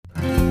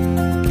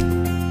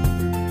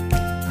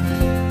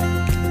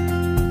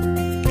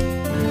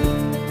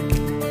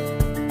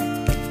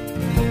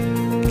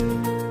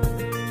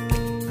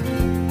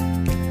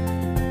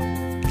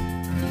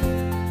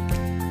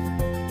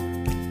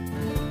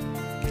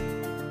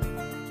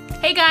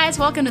Hey guys,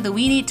 welcome to the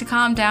We Need to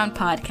Calm Down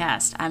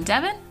podcast. I'm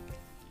Devin.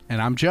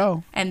 And I'm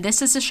Joe. And this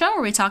is the show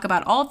where we talk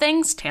about all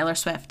things Taylor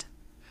Swift.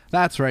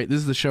 That's right. This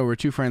is the show where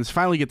two friends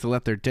finally get to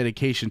let their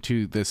dedication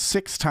to the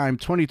six-time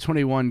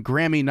 2021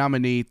 Grammy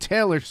nominee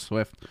Taylor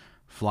Swift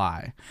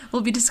fly.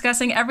 We'll be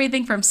discussing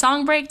everything from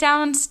song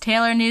breakdowns,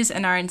 Taylor news,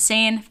 and our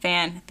insane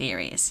fan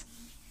theories.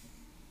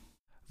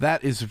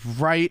 That is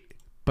right.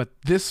 But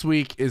this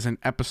week is an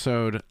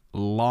episode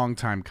long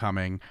time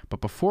coming.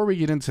 But before we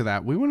get into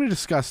that, we want to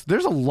discuss,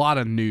 there's a lot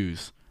of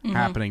news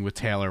happening with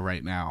Taylor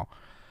right now.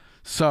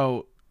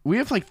 So we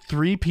have like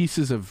three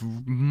pieces of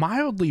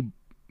mildly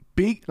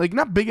big, like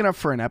not big enough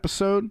for an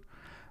episode,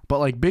 but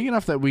like big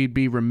enough that we'd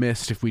be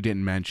remiss if we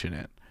didn't mention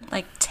it.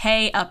 Like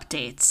Tay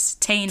updates,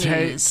 Tay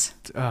news.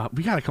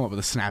 We got to come up with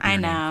a snappier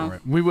name for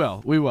it. We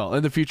will.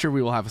 In the future,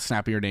 we will have a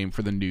snappier name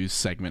for the news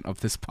segment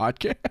of this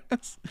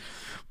podcast.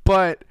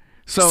 But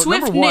so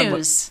Swift number one,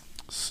 news.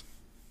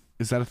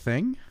 Is that a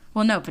thing?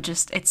 Well, no, but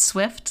just it's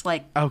Swift,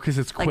 like because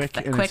it's quick.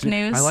 Like and quick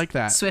news. I like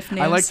that. Swift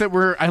news. I like that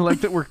we're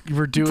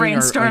doing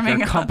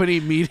brainstorming our company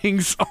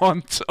meetings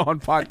on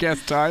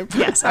podcast time.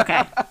 Yes.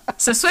 Okay.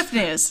 So Swift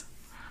news.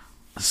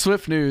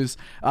 Swift news.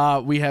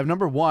 We have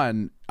number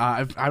one.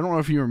 I don't know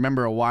if you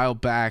remember a while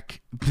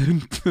back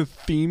the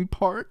theme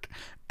park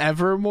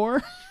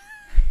Evermore.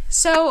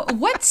 So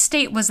what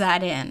state was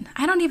that in?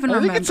 I don't even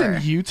remember. I think it's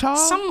in Utah.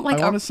 I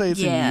want to say it's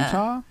in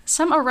Utah.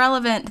 Some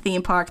irrelevant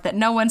theme park that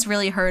no one's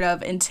really heard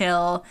of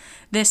until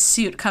this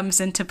suit comes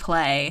into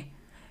play.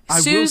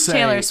 Sues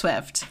Taylor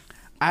Swift.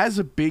 As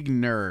a big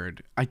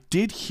nerd, I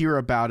did hear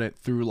about it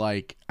through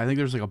I think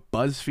there was a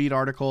BuzzFeed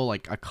article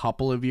like a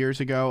couple of years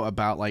ago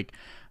about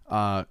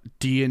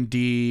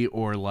D&D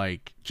or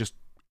just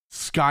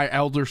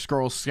Elder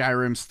Scrolls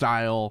Skyrim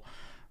style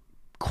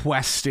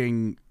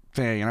questing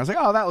thing, and I was like,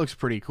 oh, that looks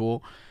pretty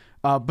cool.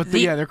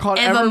 They're called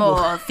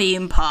Evermore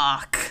theme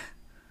park.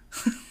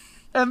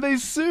 And they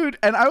sued.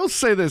 And I will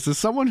say this, as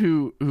someone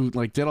who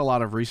did a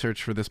lot of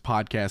research for this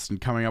podcast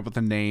and coming up with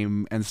a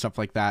name and stuff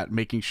like that,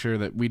 making sure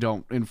that we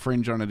don't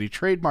infringe on any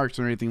trademarks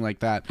or anything like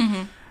that.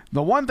 Mm-hmm.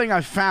 The one thing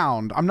I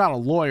found, I'm not a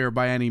lawyer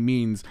by any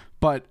means,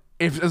 but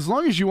as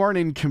long as you aren't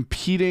in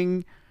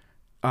competing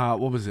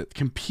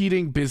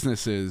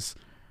businesses,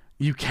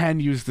 you can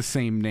use the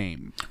same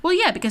name. Well,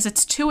 yeah, because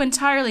it's two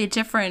entirely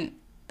different.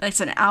 It's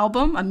an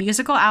album, a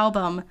musical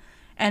album,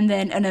 and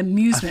then an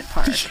amusement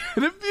park.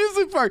 An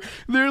amusement park.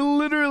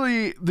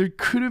 There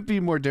couldn't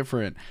be more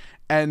different.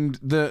 And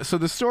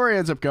the story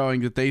ends up going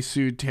that they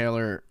sued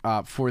Taylor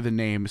for the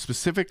name,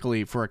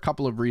 specifically for a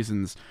couple of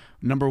reasons.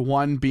 Number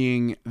one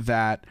being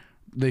that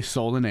they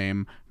sold a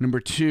name. Number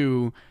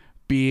two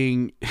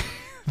being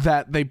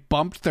that they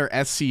bumped their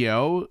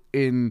SEO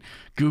in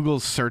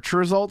Google's search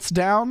results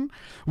down,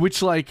 which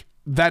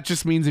that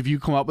just means if you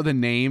come up with a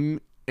name,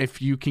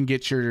 if you can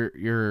get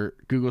your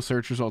Google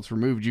search results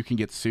removed, you can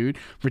get sued.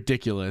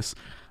 Ridiculous.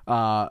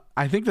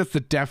 I think that's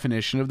the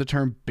definition of the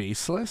term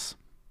baseless.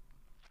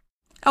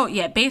 Oh,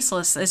 yeah,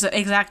 baseless is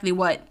exactly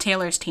what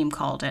Taylor's team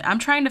called it. I'm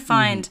trying to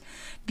find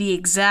the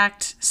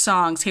exact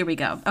songs. Here we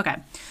go. Okay.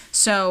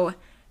 So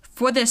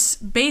for this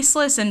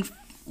baseless and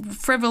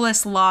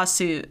frivolous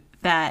lawsuit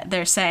that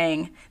they're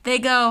saying, they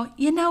go,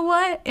 you know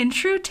what? In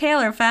true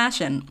Taylor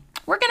fashion,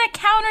 we're going to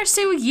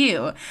countersue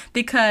you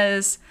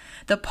because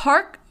the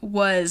park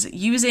was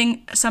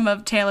using some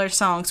of Taylor's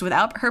songs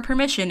without her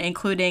permission,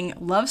 including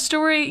Love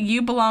Story,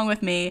 You Belong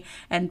With Me,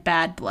 and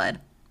Bad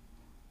Blood.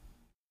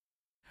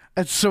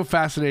 That's so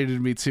fascinating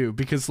to me, too,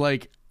 because,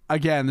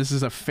 again, this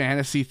is a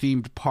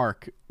fantasy-themed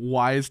park.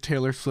 Why is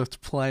Taylor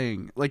Swift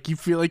playing? You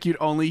feel like you'd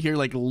only hear,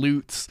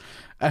 lutes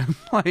and,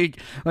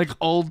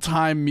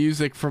 old-time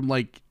music from,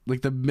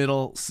 the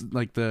middle,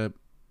 the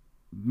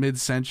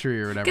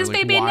mid-century or whatever.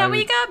 Because now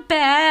we got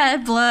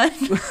bad blood.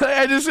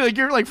 I just feel like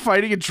you're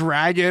fighting a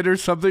dragon or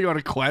something on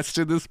a quest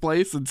in this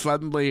place, and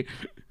suddenly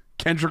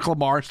Kendrick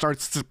Lamar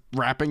starts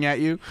rapping at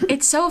you.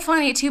 It's so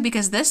funny too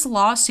because this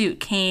lawsuit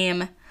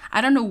came,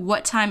 I don't know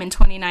what time in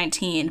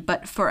 2019,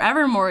 but for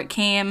Evermore it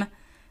came,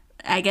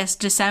 I guess,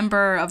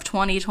 December of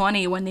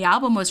 2020 when the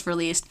album was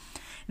released.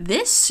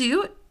 This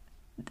suit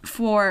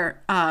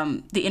for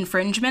the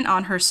infringement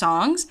on her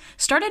songs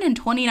started in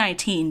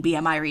 2019.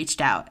 BMI reached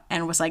out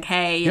and was like,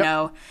 hey, you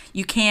know,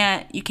 you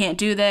can't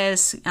do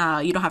this,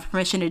 you don't have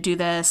permission to do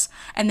this,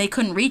 and they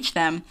couldn't reach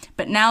them.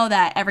 But now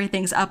that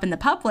everything's up in the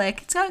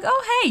public, it's like,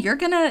 oh, hey, you're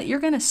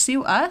gonna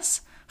sue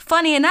us?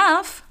 Funny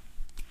enough.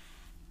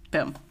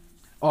 Boom.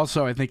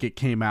 Also, I think it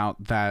came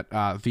out that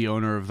the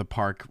owner of the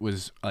park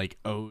was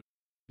owed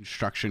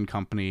construction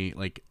company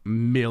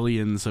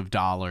millions of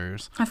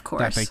dollars, of course,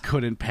 that they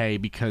couldn't pay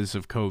because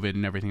of COVID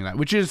and everything like that,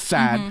 which is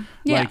sad.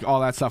 All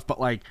that stuff, but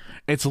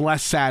it's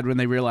less sad when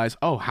they realize,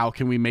 oh, how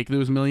can we make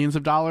those millions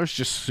of dollars?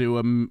 Just sue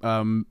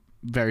a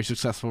very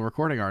successful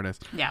recording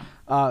artist.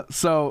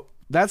 So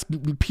that's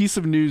piece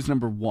of news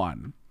number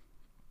one.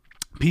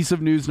 Piece of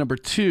news number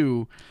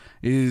two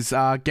is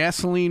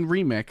Gasoline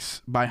Remix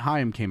by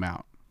Haim came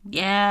out.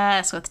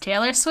 Yes, with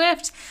Taylor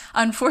Swift,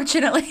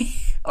 unfortunately,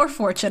 or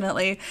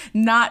fortunately,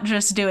 not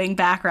just doing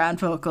background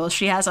vocals.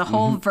 She has a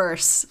whole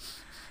verse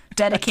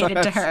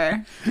dedicated to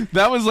her.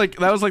 That was like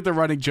the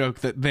running joke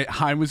that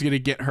Haim was gonna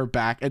get her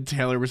back and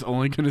Taylor was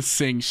only gonna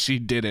sing "She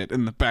Did It"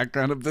 in the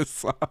background of this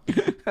song.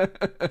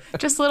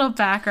 Just little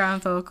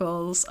background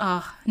vocals.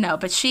 Oh no,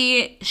 but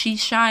she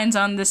shines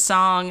on this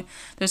song.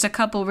 There's a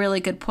couple really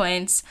good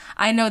points.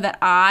 I know that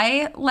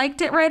I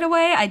liked it right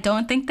away. I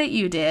don't think that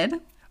you did.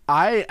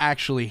 I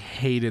actually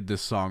hated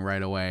this song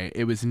right away.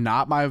 It was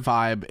not my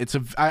vibe.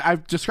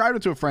 I've described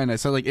it to a friend. I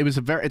said like it's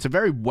a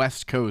very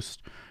West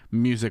Coast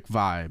music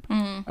vibe,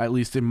 at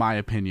least in my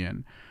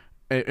opinion.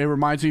 It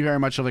reminds me very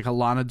much of like a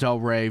Lana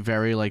Del Rey,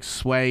 very like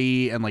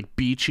swayy and like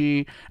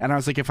beachy. And I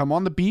was like, if I'm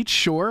on the beach,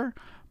 sure,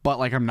 but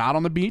like I'm not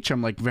on the beach.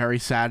 I'm like very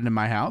sad in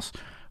my house.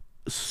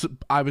 So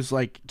I was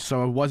like,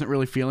 so I wasn't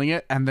really feeling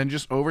it. And then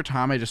just over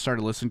time, I just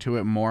started listening to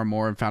it more and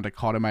more and found it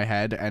caught in my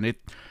head. And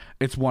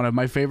it's one of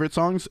my favorite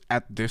songs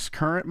at this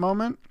current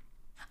moment.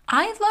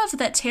 I love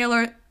that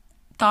Taylor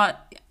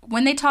thought,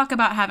 when they talk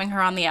about having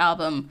her on the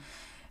album,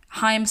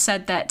 Haim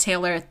said that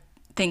Taylor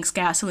thinks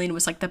Gasoline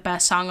was like the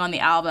best song on the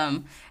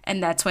album,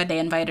 and that's why they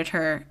invited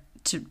her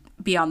to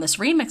be on this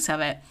remix of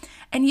it.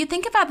 And you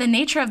think about the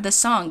nature of this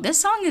song. This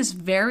song is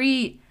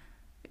very,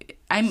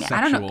 I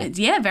don't know,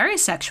 yeah, very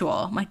sexual.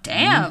 I'm like,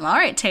 damn, all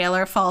right,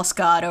 Taylor, false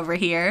god over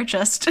here,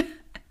 just...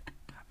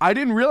 I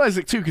didn't realize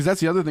it too, because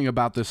that's the other thing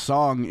about this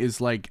song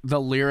is like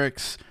the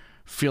lyrics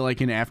feel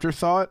like an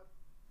afterthought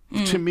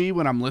to me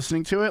when I'm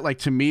listening to it. Like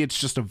to me, it's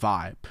just a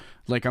vibe.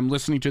 Like I'm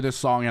listening to this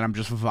song and I'm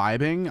just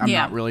vibing. I'm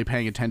not really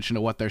paying attention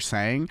to what they're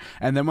saying.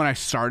 And then when I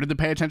started to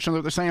pay attention to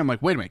what they're saying, I'm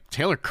like, wait a minute,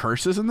 Taylor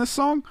curses in this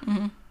song?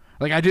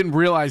 Like I didn't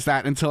realize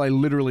that until I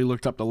literally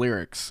looked up the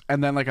lyrics.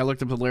 And then like I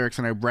looked up the lyrics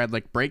and I read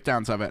like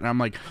breakdowns of it, and I'm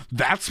like,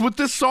 that's what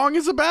this song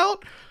is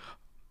about?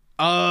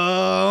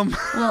 Little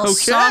okay.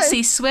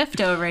 saucy Swift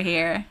over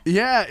here.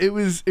 Yeah, it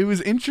was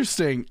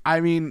interesting.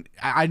 I mean,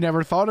 I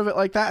never thought of it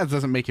like that. It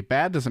doesn't make it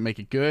bad, doesn't make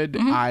it good.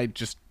 I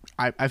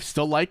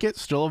still like it,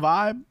 still a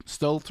vibe,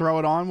 still throw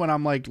it on when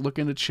I'm like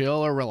looking to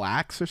chill or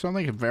relax or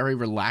something. A very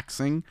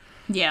relaxing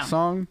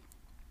song.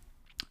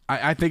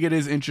 I think it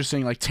is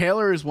interesting. Like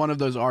Taylor is one of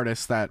those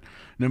artists that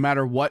no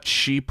matter what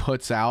she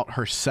puts out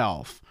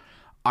herself,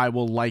 I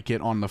will like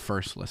it on the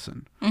first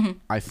listen.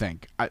 I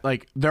think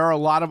there are a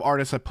lot of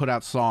artists that put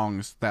out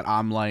songs that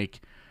I'm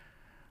like,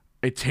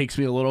 it takes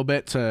me a little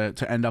bit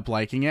to end up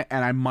liking it.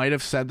 And I might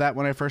have said that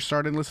when I first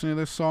started listening to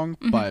this song,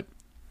 but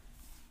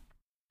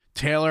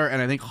Taylor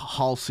and I think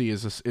Halsey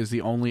is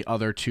the only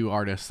other two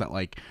artists that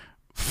like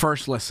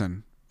first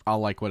listen, I'll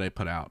like what they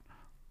put out.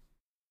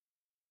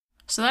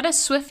 So that is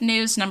Swift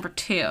News number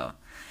 2.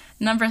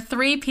 Number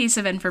 3 piece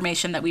of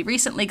information that we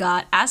recently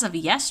got, as of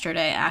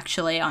yesterday,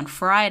 actually, on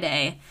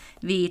Friday,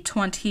 the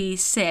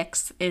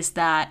 26th, is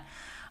that,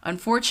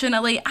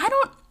 unfortunately,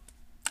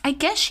 I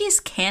guess she's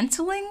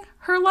canceling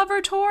her Lover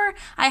tour.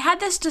 I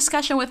had this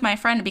discussion with my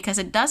friend because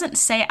it doesn't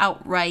say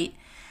outright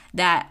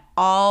that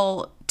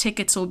all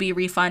tickets will be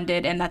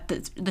refunded and that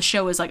the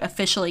show is, like,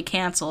 officially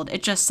canceled.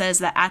 It just says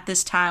that at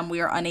this time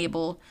we are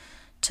unable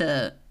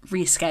to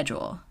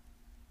reschedule.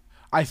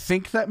 I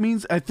think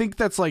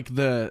that's like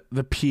the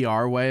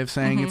PR way of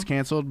saying it's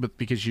canceled, but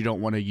because you don't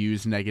want to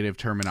use negative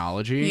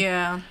terminology.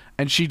 Yeah.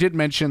 And she did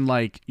mention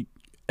like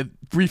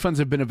refunds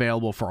have been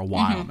available for a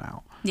while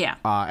now. Yeah.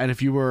 And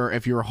if you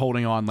were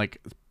holding on,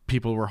 like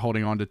people were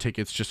holding on to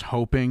tickets just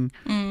hoping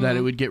that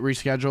it would get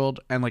rescheduled,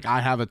 and like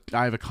I have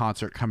a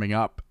concert coming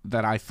up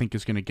that I think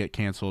is going to get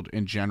canceled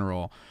in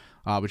general,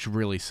 which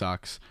really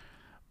sucks.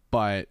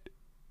 But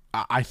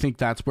I think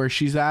that's where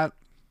she's at.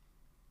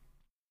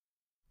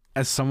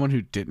 As someone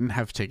who didn't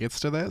have tickets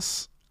to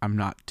this, I'm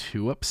not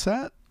too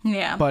upset.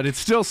 Yeah. But it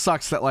still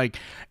sucks that, like,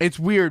 it's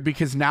weird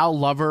because now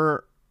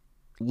Lover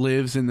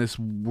lives in this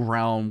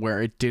realm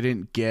where it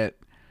didn't get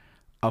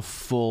a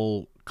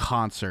full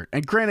concert.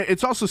 And granted,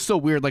 it's also still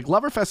weird. Like,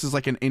 Loverfest is,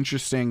 like, an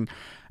interesting,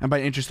 and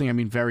by interesting, I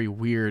mean very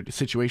weird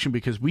situation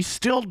because we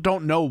still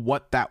don't know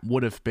what that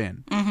would have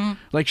been.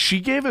 Like, she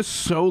gave us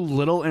so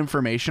little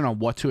information on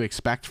what to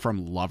expect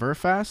from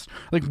Loverfest.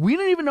 Like, we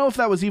didn't even know if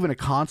that was even a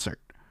concert.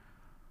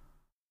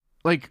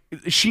 Like,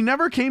 she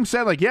never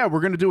said, like, yeah, we're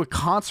going to do a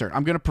concert.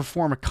 I'm going to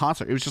perform a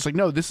concert. It was just like,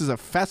 no, this is a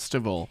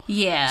festival.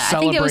 Yeah, celebrating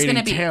I think it was going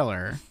to be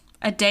Taylor.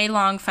 A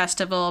day-long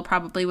festival,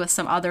 probably with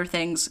some other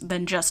things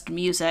than just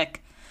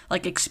music,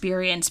 like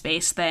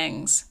experience-based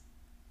things.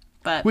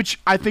 But which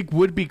I think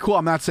would be cool.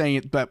 I'm not saying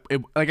it, but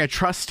like I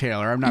trust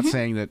Taylor. I'm not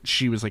saying that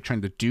she was like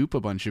trying to dupe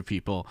a bunch of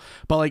people,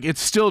 but like it's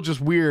still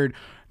just weird.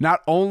 Not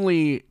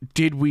only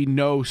did we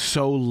know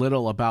so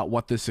little about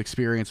what this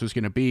experience was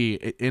going to be,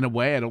 in a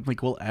way, I don't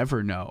think we'll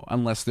ever know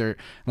unless it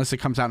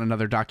comes out in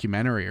anher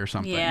documentary or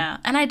something. Yeah,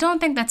 and I don't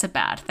think that's a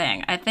bad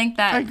thing. I think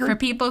that for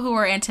people who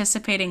are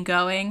anticipating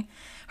going,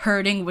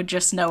 knowing would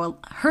just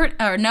hurt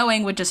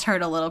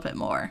a little bit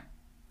more.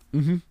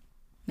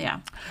 Yeah.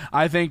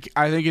 I think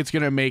it's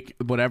going to make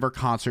whatever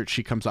concert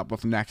she comes up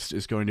with next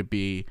is going to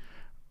be,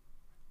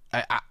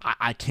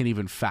 I can't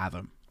even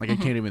fathom. Like, I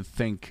can't even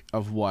think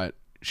of what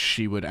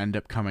she would end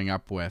up coming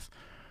up with.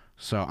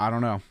 So I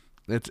don't know.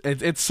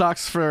 It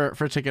sucks for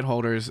ticket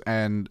holders,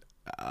 and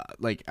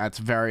like it's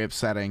very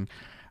upsetting.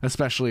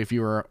 especially if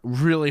you were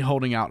really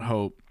holding out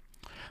hope.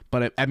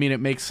 But it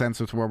makes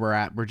sense with where we're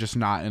at. We're just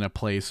not in a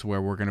place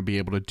where we're going to be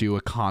able to do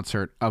a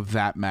concert of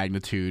that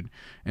magnitude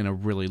in a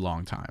really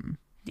long time.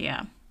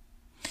 Yeah.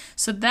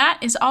 So that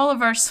is all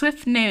of our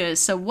Swift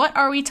news. So what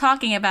are we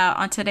talking about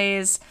on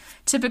today's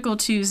Typical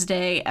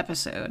Tuesday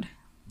episode?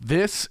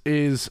 This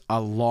is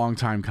a long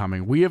time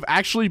coming. We have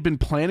actually been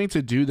planning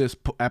to do this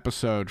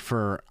episode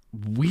for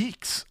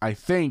weeks, I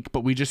think,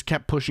 but we just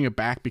kept pushing it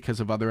back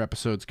because of other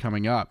episodes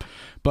coming up.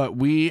 But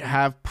we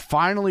have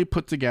finally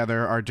put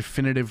together our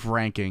definitive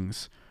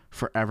rankings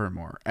for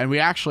Evermore, and we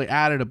actually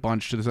added a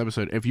bunch to this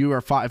episode. If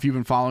you've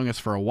been following us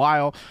for a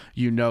while,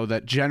 you know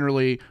that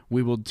generally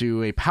we will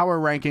do a power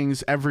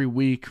rankings every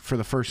week for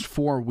the first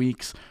 4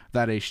 weeks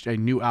that a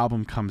new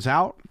album comes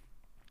out.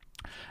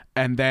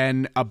 And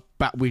then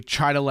we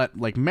try to let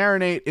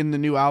marinate in the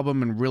new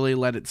album and really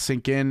let it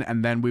sink in,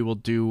 and then we will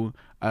do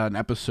an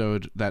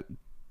episode that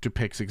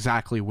depicts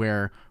exactly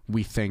where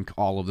we think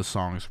all of the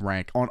songs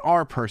rank on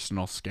our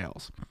personal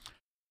scales.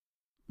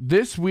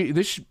 This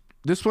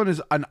one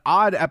is an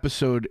odd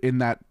episode in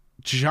that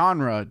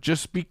genre,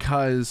 just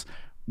because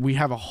we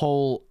have a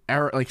whole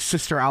era,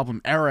 sister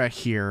album era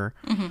here.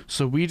 Mm-hmm.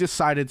 So we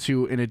decided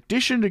to, in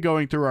addition to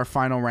going through our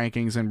final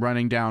rankings and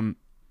running down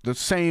the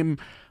same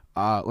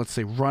let's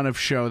say run of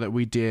show that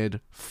we did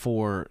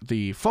for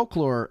the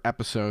Folklore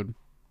episode,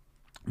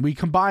 we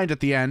combined at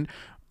the end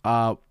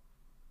our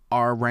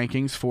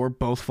rankings for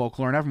both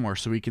Folklore and Evermore,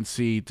 so we can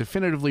see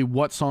definitively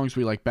what songs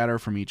we like better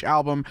from each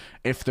album,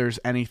 if there's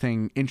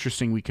anything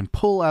interesting we can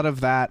pull out of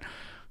that.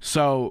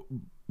 So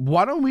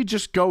why don't we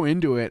just go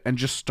into it and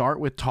just start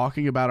with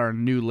talking about our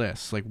new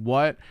list?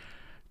 What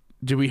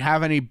do we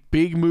have? Any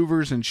big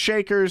movers and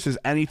shakers? Has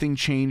anything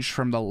changed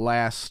from the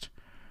last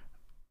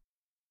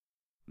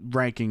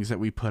rankings that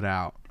we put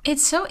out?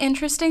 It's so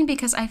interesting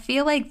because I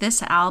feel like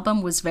this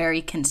album was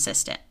very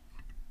consistent.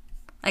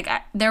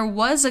 There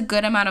was a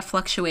good amount of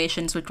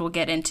fluctuations, which we'll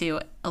get into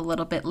a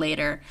little bit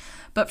later,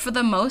 but for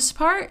the most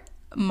part,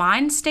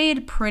 mine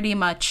stayed pretty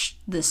much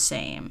the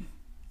same.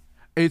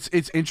 It's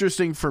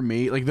interesting for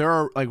me. There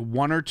are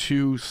 1 or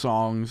 2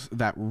 songs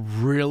that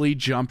really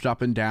jumped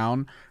up and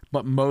down,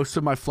 but most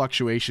of my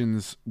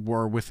fluctuations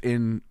were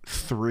within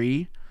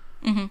 3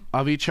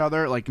 of each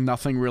other.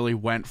 Nothing really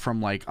went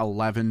from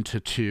 11 to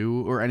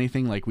 2 or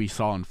anything like we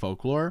saw in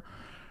Folklore.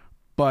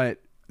 But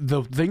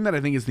the thing that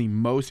I think is the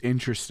most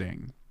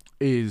interesting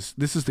is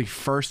this is the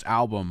first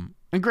album,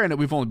 and granted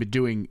we've only been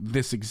doing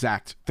this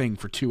exact thing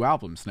for 2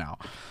 albums now,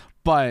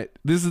 but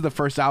this is the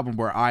first album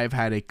where I've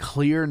had a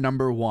clear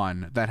number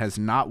 1 that has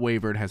not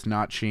wavered, has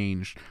not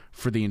changed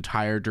for the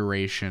entire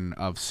duration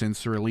of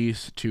since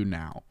release to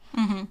now.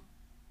 Mm-hmm.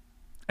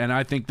 And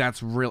I think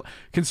that's real,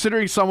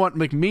 considering someone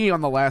like me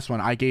on the last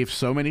one, I gave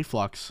so many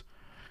flux.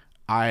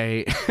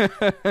 I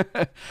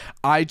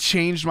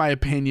changed my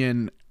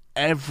opinion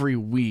every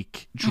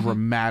week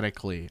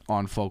dramatically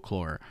on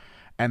Folklore.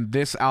 And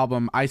this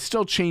album, I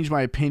still change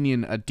my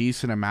opinion a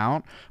decent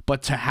amount,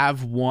 but to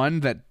have one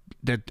that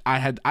I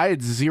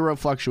had 0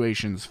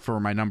 fluctuations for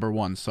my number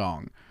 1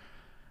 song.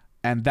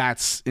 And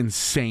that's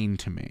insane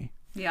to me.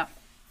 Yeah.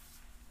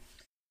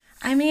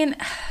 I mean,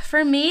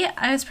 for me,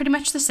 I was pretty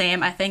much the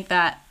same. I think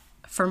that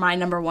for my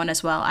number 1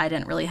 as well, I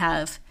didn't really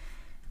have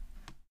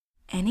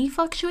any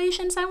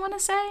fluctuations, I want to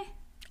say.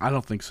 I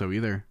don't think so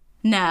either.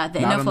 No, no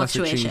unless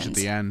fluctuations. It changed at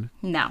the end.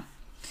 No.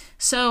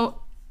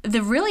 So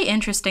the really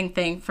interesting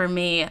thing for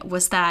me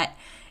was that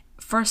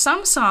for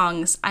some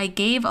songs, I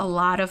gave a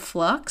lot of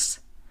flux,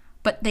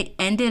 but they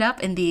ended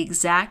up in the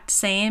exact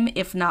same,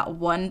 if not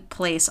 1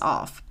 place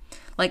off.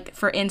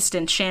 For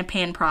instance,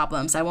 Champagne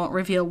Problems. I won't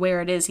reveal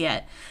where it is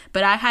yet,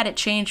 but I had it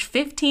changed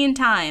 15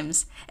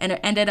 times, and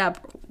it ended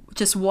up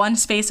just 1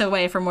 space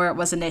away from where it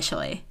was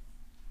initially.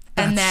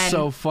 And That's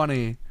so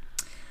funny.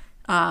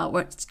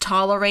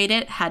 Tolerate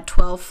It had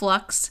 12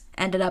 flux,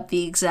 ended up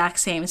the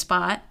exact same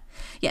spot.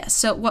 Yeah,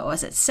 so what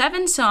was it?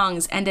 7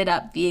 songs ended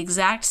up the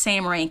exact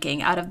same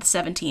ranking out of the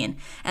 17,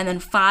 and then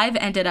 5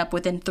 ended up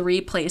within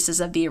 3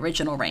 places of the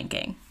original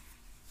ranking.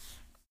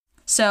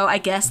 So I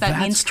guess that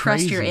means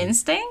trust your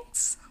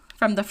instincts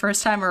from the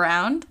first time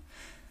around.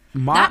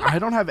 I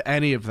don't have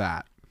any of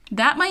that.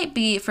 That might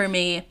be, for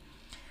me,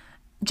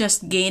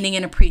 just gaining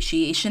an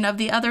appreciation of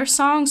the other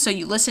song. So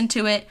you listen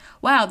to it,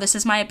 wow, this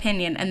is my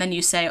opinion, and then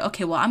you say,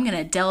 okay, well, I'm going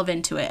to delve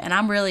into it, and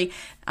I'm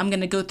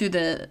going to go through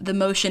the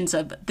motions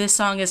of this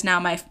song is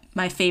now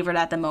my favorite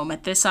at the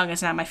moment. This song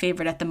is now my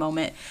favorite at the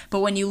moment.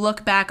 But when you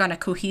look back on a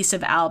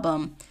cohesive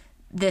album,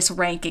 this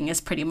ranking is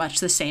pretty much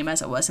the same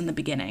as it was in the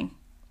beginning,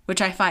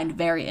 which I find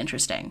very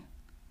interesting.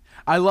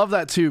 I love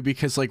that too,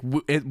 because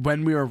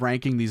when we were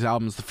ranking these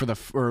albums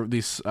or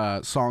these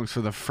songs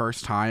for the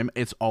first time,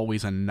 it's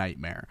always a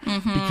nightmare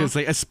because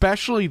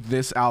especially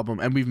this album,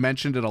 and we've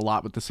mentioned it a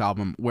lot with this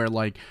album, where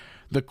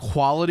the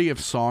quality of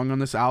song on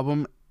this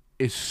album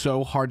is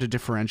so hard to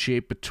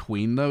differentiate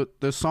between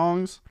the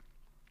songs.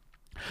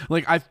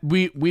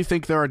 We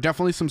think there are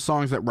definitely some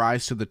songs that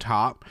rise to the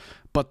top,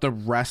 but the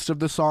rest of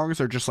the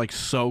songs are just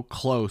so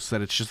close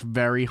that it's just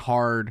very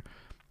hard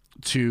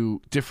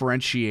to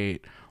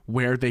differentiate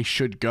where they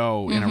should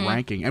go in a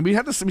ranking. And we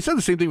said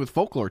the same thing with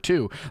Folklore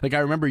too. Like I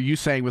remember you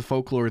saying with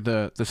Folklore,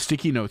 the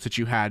sticky notes that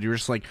you had, you were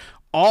just like,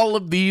 all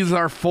of these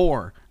are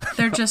 4.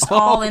 They're just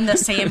all in the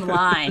same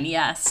line.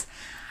 Yes.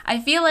 I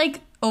feel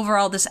like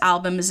overall this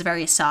album is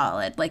very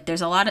solid. Like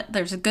there's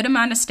a good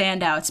amount of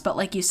standouts, but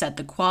like you said,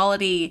 the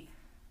quality,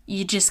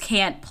 you just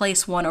can't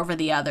place one over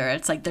the other.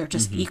 It's like they're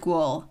just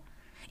equal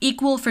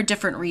for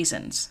different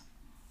reasons.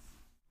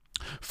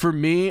 For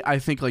me, I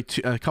think like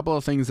a couple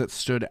of things that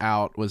stood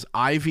out was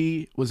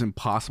Ivy was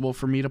impossible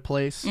for me to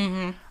place.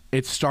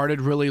 It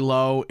started really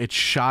low, it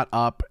shot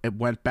up, it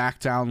went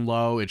back down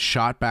low, it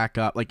shot back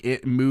up. Like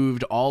it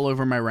moved all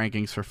over my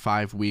rankings for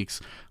 5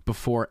 weeks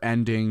before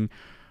ending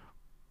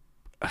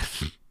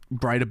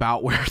right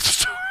about where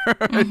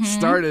it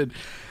started,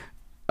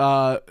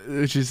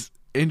 which is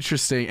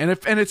interesting. And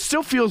it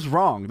still feels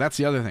wrong. That's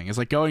the other thing. It's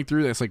like going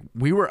through this, like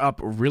we were up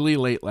really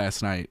late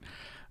last night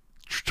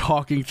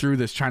talking through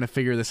this, trying to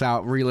figure this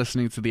out,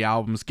 re-listening to the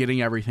albums, getting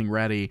everything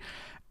ready,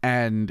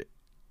 and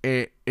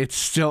it's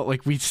still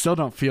like we still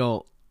don't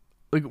feel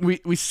like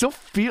we still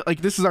feel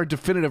like this is our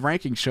definitive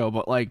ranking show,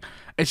 but like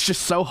it's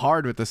just so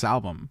hard with this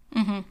album.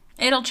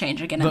 It'll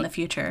change again in the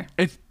future.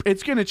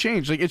 It's gonna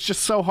change. Like it's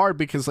just so hard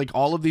because like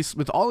all of these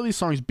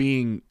songs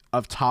being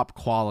of top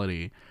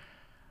quality,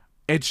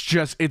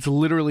 it's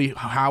literally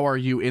how are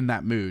you in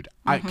that mood?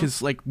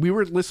 Because like I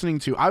was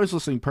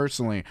listening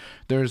personally.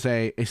 There's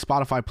a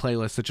Spotify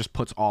playlist that just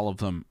puts all of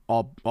them,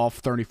 all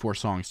 34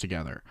 songs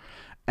together,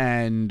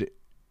 and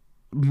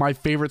my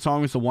favorite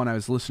song was the one I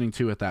was listening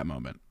to at that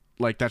moment.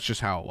 Like that's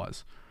just how it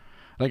was.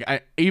 Like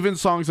even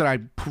songs that I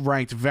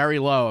ranked very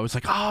low, I was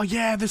like, oh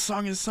yeah, this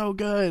song is so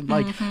good.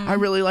 Like I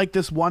really like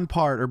this one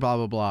part or blah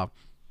blah blah.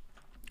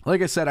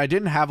 Like I said, I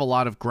didn't have a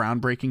lot of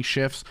groundbreaking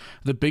shifts.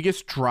 The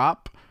biggest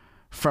drop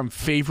from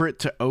favorite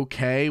to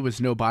okay was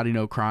No Body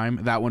No Crime.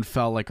 That one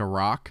fell like a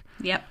rock.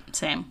 Yep,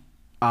 same.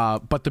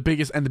 But the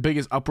biggest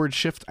upward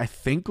shift I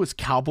think was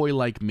Cowboy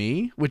Like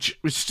Me, which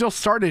still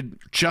started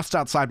just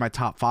outside my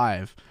top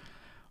 5,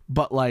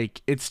 but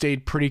like it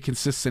stayed pretty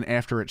consistent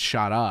after it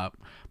shot up.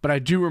 But I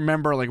do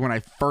remember like when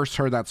I first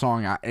heard that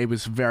song, it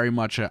was very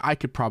much I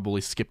could probably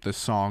skip this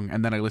song,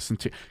 and then I listened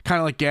to kind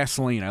of like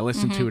Gasoline. I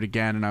listened to it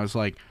again, and I was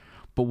like,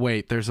 but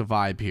wait, there's a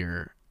vibe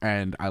here.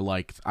 And I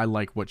like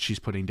what she's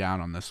putting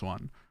down on this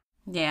one.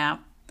 Yeah.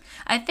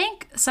 I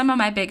think some of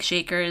my big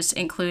shakers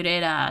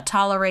included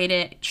Tolerate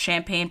It,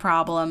 Champagne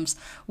Problems,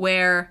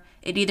 where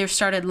it either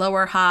started low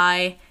or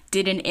high,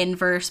 did an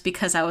inverse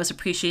because I was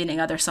appreciating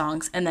other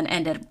songs, and then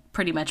ended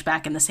pretty much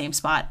back in the same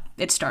spot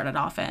it started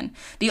off in.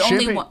 The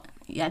only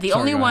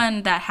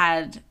one that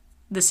had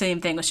the same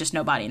thing was just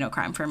No Body No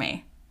Crime for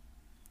me.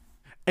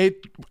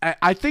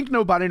 I think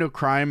No Body No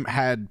Crime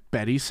had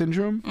Betty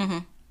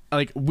syndrome.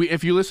 Like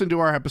if you listen to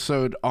our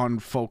episode on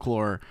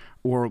Folklore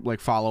or like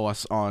follow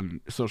us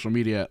on social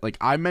media, like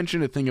I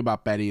mentioned a thing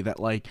about Betty that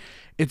like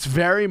it's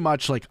very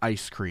much like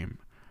ice cream.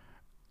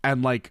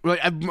 And like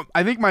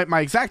I think my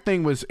exact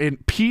thing was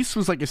Peace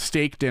was like a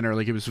steak dinner.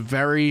 Like it was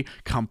very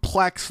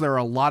complex. There are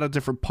a lot of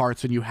different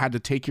parts and you had to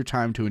take your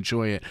time to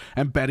enjoy it.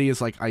 And Betty is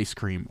like ice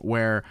cream,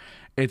 where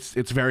it's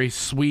very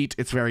sweet.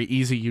 It's very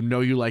easy. You know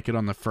you like it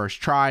on the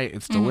first try.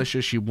 It's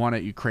delicious. You want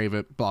it. You crave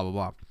it. Blah, blah,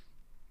 blah.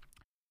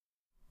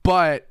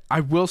 But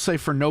I will say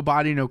for No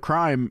Body No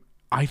Crime,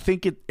 I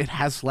think it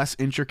has less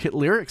intricate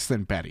lyrics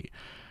than Betty.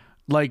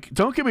 Like,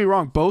 don't get me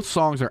wrong, both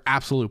songs are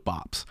absolute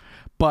bops.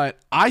 But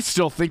I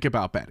still think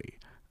about Betty.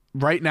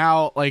 Right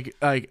now, like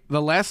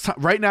the last time.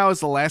 Right now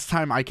is the last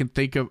time I can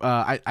think of.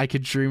 I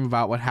could dream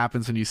about what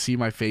happens when you see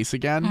my face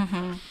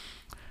again.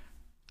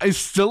 It's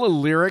still a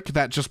lyric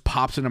that just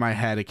pops into my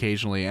head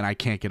occasionally, and I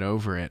can't get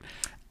over it.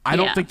 I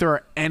don't think there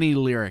are any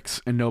lyrics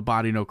in No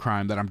Body No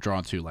Crime that I'm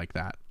drawn to like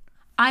that.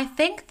 I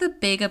think the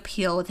big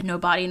appeal with No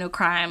Body No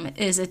Crime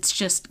is it's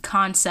just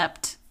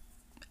concept,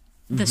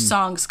 the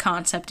song's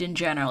concept in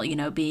general, you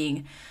know,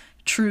 being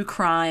true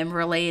crime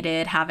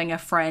related, having a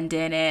friend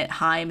in it,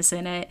 Haim's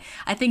in it.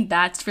 I think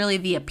that's really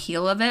the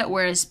appeal of it,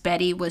 whereas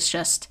Betty was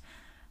just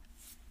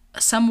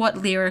somewhat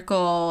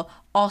lyrical,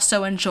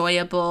 also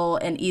enjoyable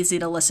and easy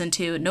to listen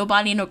to. No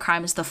Body No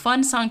Crime is the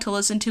fun song to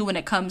listen to when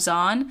it comes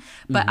on,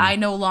 but I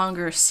no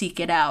longer seek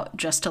it out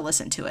just to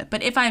listen to it.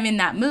 But if I'm in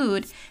that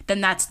mood, then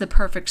that's the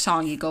perfect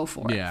song you go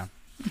for. Yeah.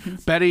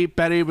 Betty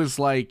was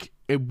like,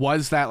 it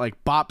was that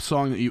like bop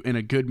song that you in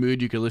a good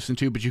mood you could listen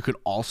to, but you could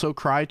also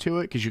cry to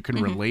it because you can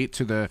relate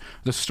to the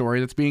story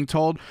that's being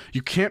told.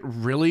 You can't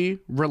really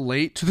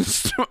relate to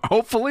the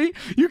hopefully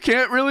you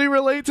can't really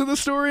relate to the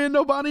story in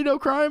No Body No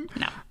Crime.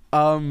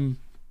 No.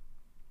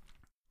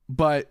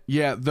 But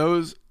yeah,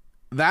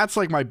 that's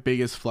like my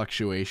biggest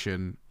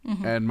fluctuation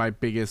and my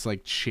biggest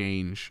like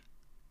change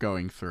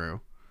going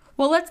through.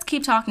 Well, let's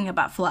keep talking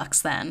about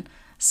flux then.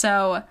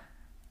 So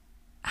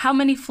how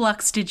many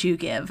flux did you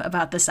give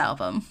about this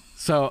album?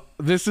 So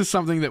this is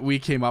something that we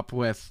came up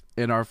with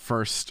in our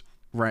first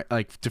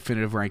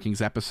definitive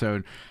rankings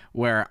episode,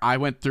 where I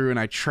went through and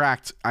I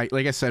tracked.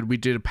 Like I said, we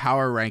did a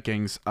power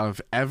rankings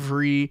of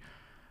every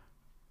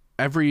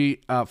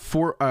every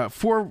 4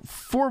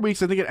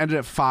 weeks. I think it ended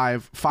at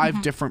five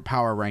different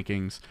power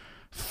rankings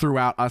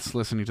throughout us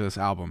listening to this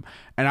album.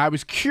 And I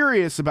was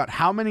curious about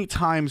how many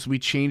times we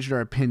changed our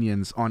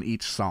opinions on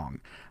each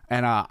song.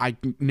 And I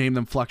named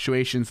them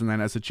Fluctuations, and then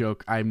as a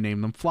joke, I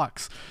named them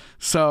Flux.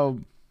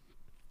 So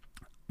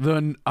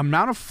the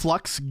amount of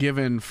flux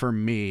given for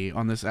me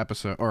on this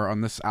episode or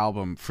on this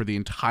album for the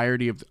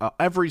entirety of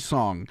every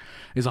song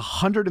is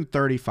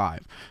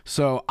 135.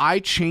 So I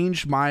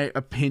changed my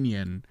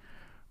opinion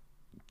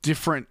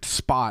different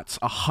spots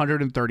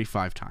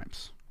 135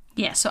 times.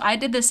 Yeah, so I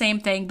did the same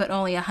thing, but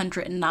only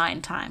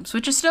 109 times,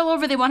 which is still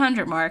over the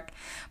 100 mark.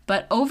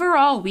 But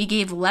overall, we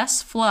gave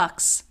less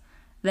flux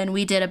than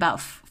we did about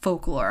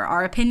Folklore.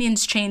 Our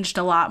opinions changed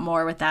a lot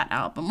more with that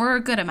album, or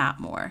a good amount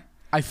more.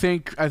 I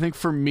think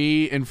for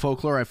me in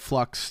Folklore, I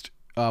fluxed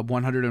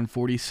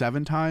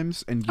 147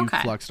 times, and you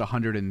fluxed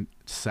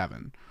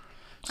 107.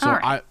 So all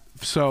right.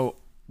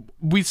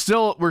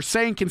 we're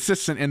staying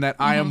consistent in that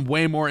I am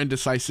way more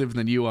indecisive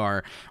than you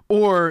are,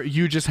 or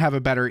you just have a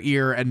better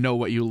ear and know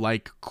what you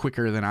like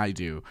quicker than I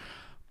do.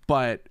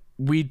 But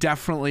we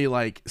definitely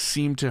like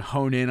seem to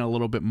hone in a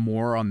little bit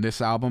more on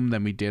this album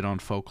than we did on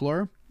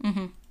Folklore.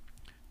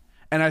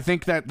 And I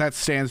think that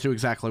stands to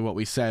exactly what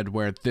we said,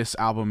 where this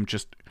album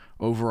just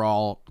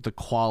overall, the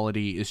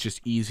quality is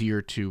just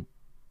easier to,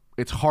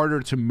 it's harder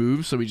to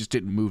move, so we just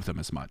didn't move them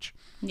as much.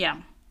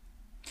 Yeah.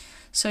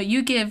 So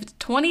you give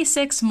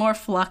 26 more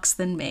flux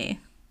than me.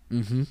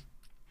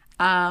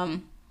 But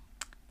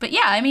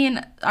yeah, I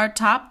mean, our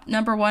top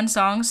number one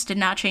songs did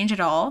not change at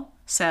all.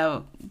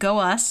 So go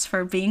us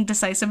for being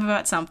decisive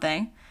about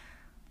something.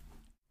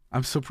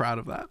 I'm so proud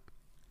of that.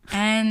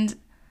 And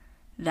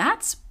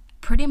that's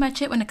pretty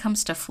much it when it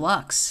comes to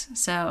flux.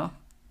 So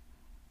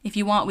if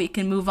you want, we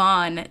can move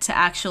on to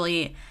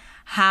actually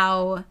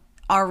how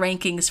our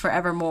rankings for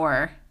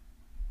Evermore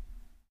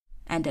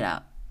ended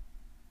up.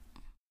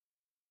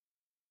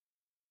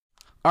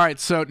 All right,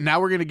 so now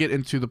we're going to get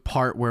into the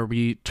part where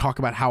we talk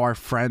about how our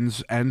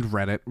friends and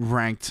Reddit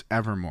ranked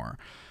Evermore.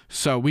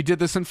 So we did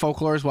this in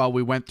Folklore as well.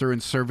 We went through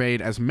and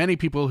surveyed as many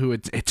people who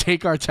would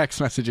take our text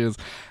messages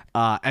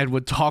and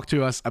would talk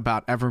to us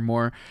about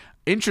Evermore.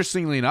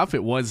 Interestingly enough,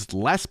 it was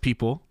less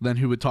people than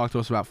who would talk to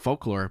us about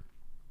Folklore.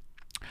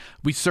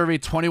 We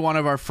surveyed 21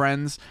 of our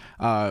friends.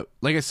 Like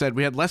I said,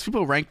 we had less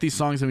people rank these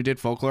songs than we did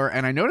Folklore.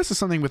 And I noticed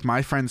something with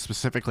my friends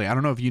specifically. I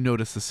don't know if you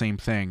noticed the same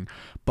thing,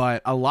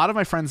 but a lot of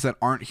my friends that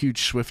aren't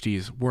huge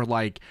Swifties were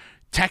like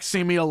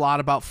texting me a lot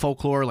about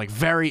Folklore, like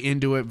very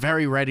into it,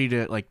 very ready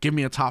to like give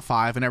me a top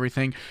 5 and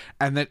everything.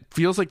 And that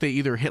feels like they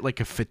either hit like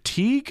a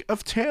fatigue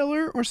of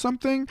Taylor or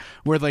something,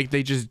 where like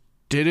they just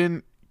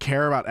didn't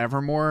care about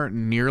Evermore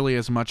nearly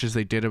as much as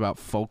they did about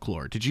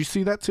Folklore. Did you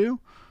see that too?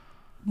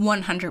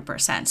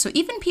 100%. So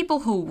even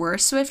people who were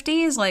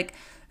Swifties, like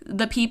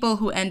the people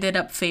who ended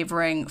up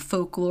favoring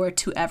Folklore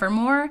to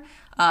Evermore,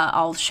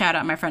 I'll shout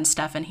out my friend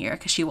Stefan here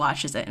because she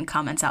watches it and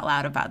comments out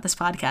loud about this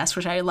podcast,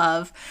 which I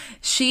love.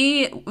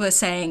 She was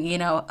saying, you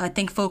know, I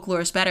think Folklore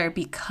is better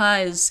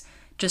because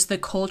just the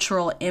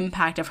cultural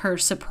impact of her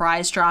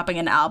surprise dropping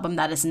an album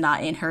that is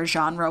not in her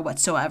genre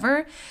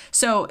whatsoever.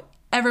 So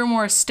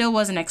Evermore still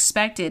wasn't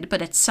expected,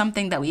 but it's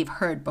something that we've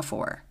heard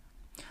before.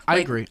 I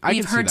agree.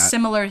 We've heard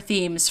similar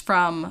themes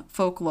from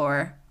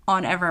Folklore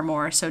on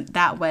Evermore, so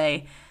that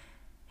way,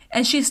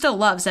 and she still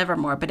loves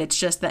Evermore, but it's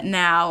just that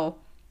now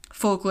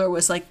Folklore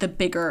was like the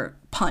bigger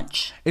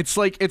punch. It's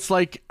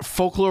like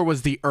Folklore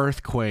was the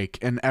earthquake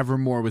and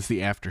Evermore was the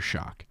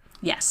aftershock.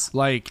 Yes.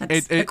 Like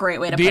that's a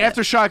great way to put it. it.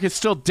 The aftershock is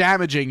still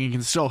damaging and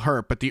can still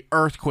hurt, but the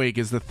earthquake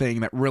is the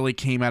thing that really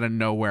came out of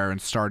nowhere and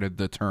started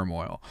the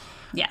turmoil.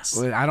 Yes.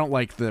 I don't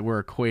like that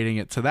we're equating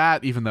it to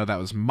that, even though that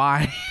was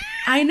my...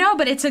 I know,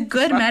 but it's a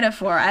good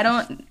metaphor. I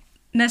don't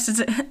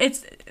necessarily...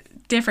 It's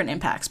different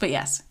impacts, but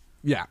yes.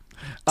 Yeah.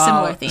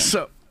 Similar theme.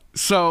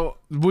 So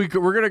we're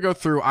going to go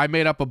through... I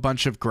made up a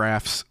bunch of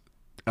graphs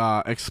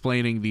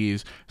explaining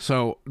these.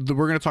 So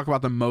we're going to talk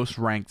about the most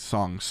ranked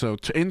songs. So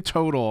in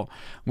total,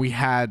 we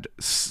had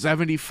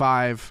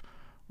 75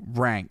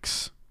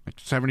 ranks.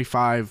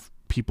 75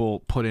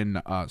 people put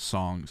in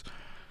songs.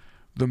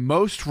 The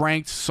most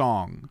ranked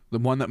song, the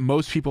one that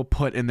most people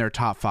put in their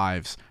top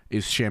 5s,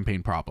 is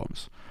Champagne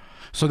Problems.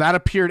 So that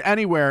appeared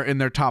anywhere in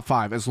their top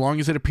 5. As long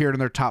as it appeared in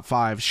their top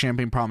 5,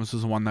 Champagne Problems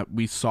was the one that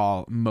we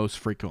saw most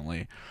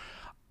frequently.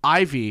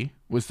 Ivy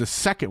was the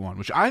second one,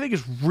 which I think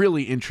is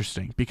really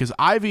interesting because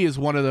Ivy is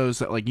one of those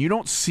that like you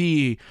don't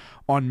see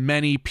on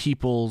many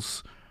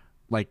people's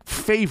like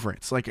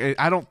favorites. Like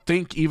I don't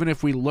think, even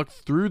if we look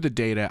through the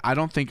data, I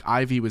don't think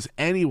Ivy was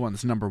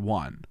anyone's number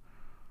one.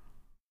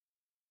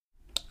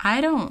 I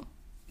don't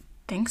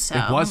think so.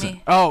 It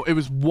wasn't. Oh, it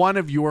was one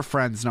of your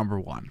friends' number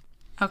one.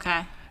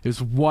 Okay. It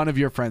was one of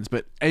your friends,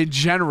 but in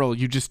general,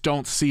 you just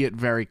don't see it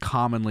very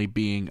commonly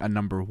being a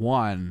number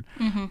one.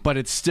 Mm-hmm. But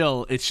it's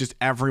just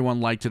everyone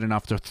liked it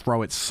enough to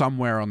throw it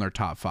somewhere on their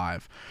top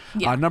 5.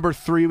 Yeah. Number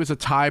 3 was a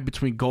tie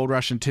between Gold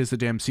Rush and 'Tis the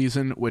Damn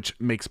Season, which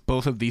makes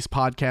both of these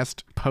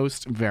podcast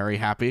posts very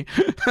happy.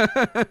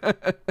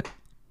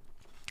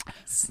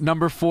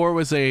 Number 4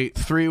 was a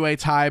three-way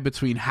tie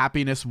between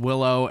Happiness,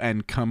 Willow,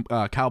 and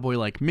Cowboy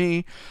Like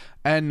Me.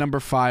 And number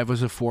 5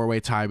 was a four-way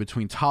tie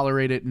between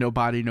Tolerate It,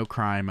 Nobody, No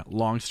Crime,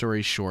 Long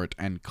Story Short,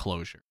 and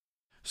Closure.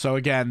 So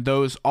again,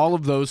 all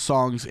of those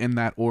songs in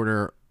that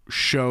order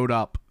showed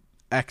up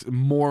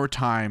more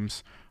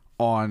times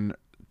on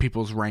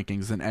people's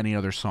rankings than any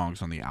other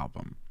songs on the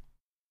album.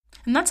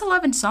 And that's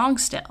 11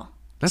 songs still.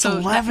 That's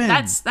 11.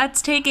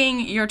 That's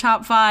taking your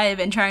top 5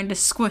 and trying to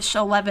squish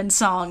 11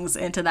 songs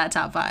into that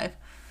top 5.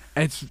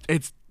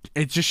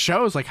 It just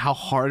shows like how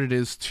hard it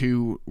is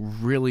to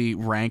really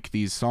rank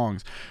these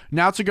songs.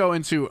 Now to go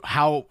into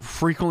how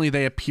frequently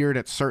they appeared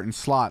at certain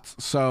slots.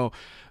 So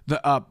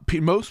the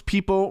most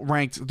people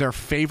ranked their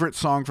favorite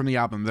song from the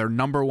album, their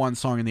number 1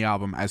 song in the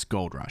album, as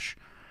Gold Rush.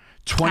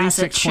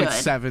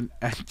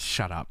 26.7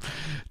 shut up.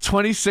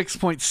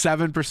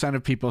 26.7%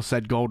 of people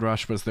said Gold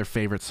Rush was their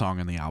favorite song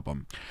in the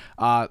album.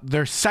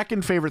 Their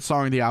second favorite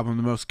song in the album,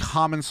 the most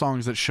common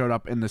songs that showed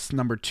up in this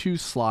number 2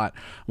 slot,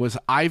 was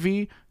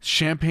Ivy,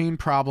 Champagne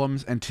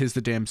Problems, and 'Tis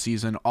the Damn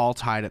Season, all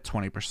tied at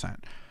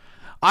 20%.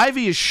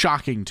 Ivy is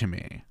shocking to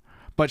me,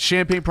 but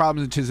Champagne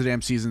Problems and 'Tis the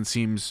Damn Season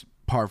seems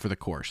par for the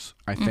course.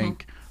 I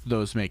think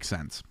those make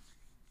sense.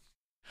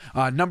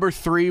 Number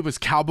 3 was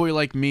Cowboy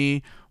Like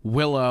Me,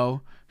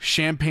 Willow,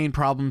 Champagne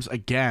Problems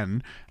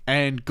again,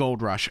 and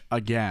Gold Rush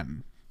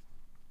again.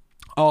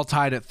 All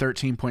tied at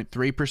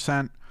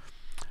 13.3%.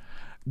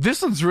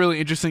 This one's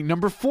really interesting.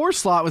 Number 4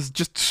 slot was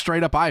just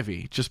straight up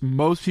Ivy. Just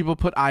most people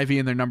put Ivy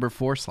in their number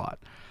 4 slot.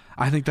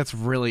 I think that's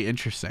really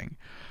interesting.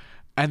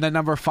 And then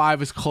number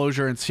 5 is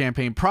Closure and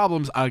Champagne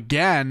Problems,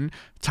 again,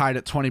 tied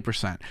at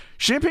 20%.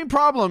 Champagne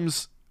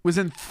Problems was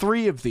in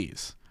 3 of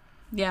these.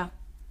 Yeah.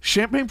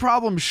 Champagne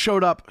Problems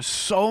showed up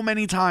so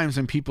many times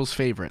in people's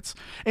favorites.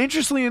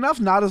 Interestingly enough,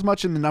 not as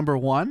much in the number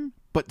 1,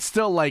 but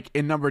still like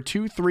in number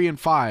 2, 3, and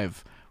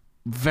 5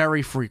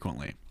 very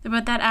frequently.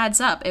 But that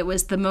adds up. It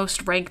was the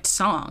most ranked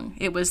song.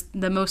 It was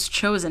the most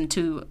chosen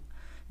to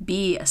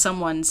be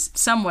someone's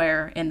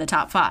somewhere in the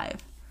top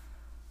 5.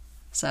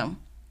 So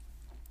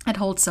it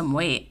holds some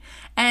weight.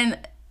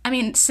 And I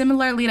mean,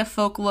 similarly to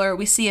Folklore,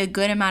 we see a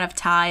good amount of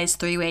ties,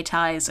 3-way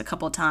ties a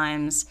couple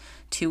times,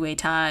 2-way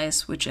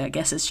ties, which I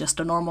guess is just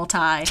a normal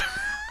tie.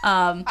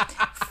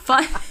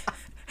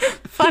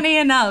 Funny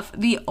enough,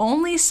 the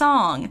only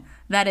song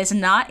that is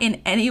not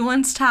in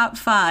anyone's top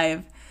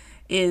 5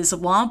 is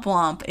Womp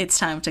Womp, It's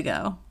Time to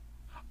Go.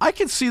 I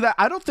can see that.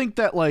 I don't think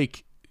that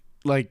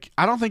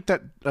I don't think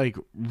that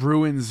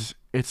ruins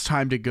It's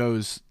Time to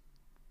Go's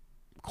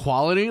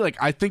quality. Like,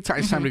 I think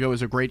It's Time to Go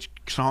is a great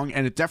song,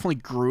 and it definitely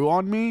grew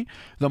on me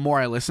the more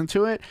I listened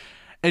to it.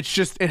 It's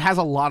just, it has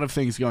a lot of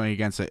things going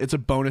against it. It's a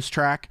bonus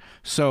track.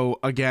 So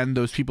again,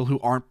 those people who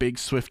aren't big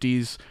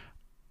Swifties,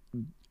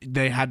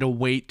 they had to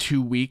wait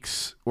 2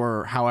 weeks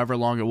or however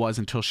long it was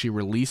until she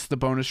released the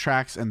bonus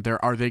tracks. And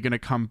are they going to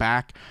come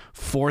back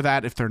for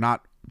that if they're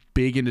not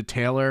big into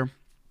Taylor?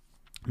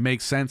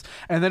 Makes sense.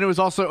 And then it was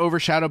also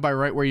overshadowed by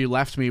Right Where You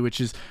Left Me,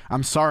 which is,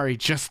 I'm sorry,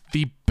 just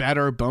the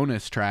better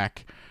bonus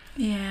track.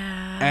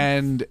 Yeah.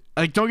 And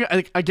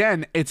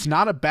again, it's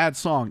not a bad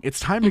song. It's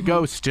Time to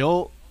Go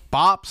still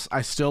bops.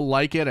 I still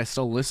like it. I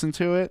still listen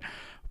to it.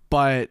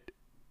 But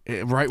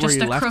Right Where You Left Me, just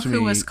the crook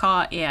who was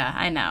caught. Yeah,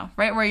 I know.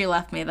 Right Where You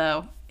Left Me,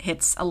 though,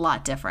 hits a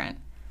lot different.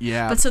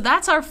 Yeah. But so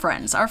that's our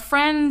friends. Our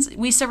friends,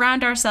 we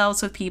surround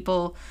ourselves with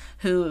people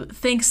who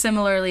think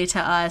similarly to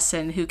us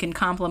and who can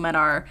complement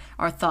our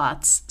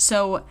thoughts.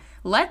 So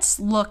let's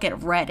look at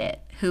Reddit,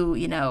 who,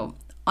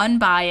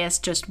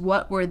 unbiased, just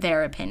what were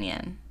their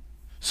opinion?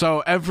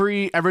 So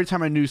every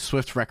time a new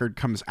Swift record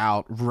comes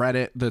out,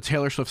 Reddit, the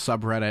Taylor Swift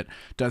subreddit,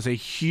 does a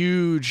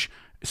huge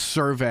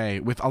survey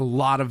with a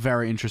lot of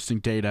very interesting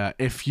data.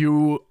 If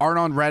you aren't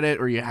on Reddit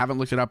or you haven't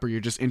looked it up or you're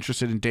just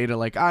interested in data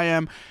like I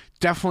am,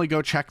 definitely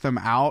go check them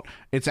out.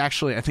 It's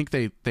actually, I think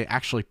they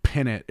actually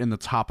pin it in the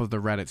top of the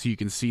Reddit so you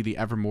can see the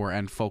Evermore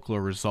and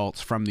Folklore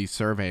results from these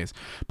surveys.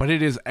 But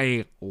it is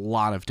a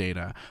lot of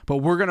data. But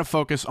we're going to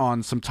focus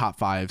on some top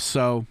 5.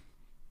 So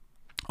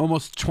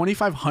almost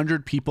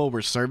 2,500 people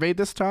were surveyed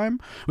this time,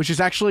 which is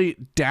actually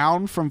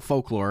down from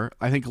Folklore.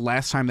 I think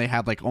last time they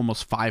had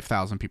almost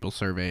 5,000 people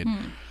surveyed.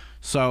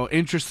 So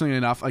interestingly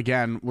enough,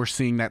 again, we're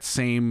seeing that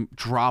same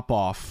drop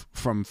off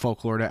from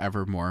Folklore to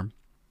Evermore.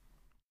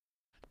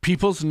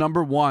 People's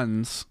number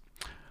ones,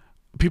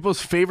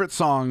 people's favorite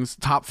songs,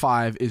 top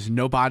 5 is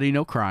Nobody,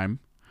 No Crime.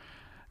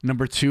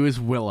 Number 2 is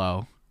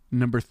Willow.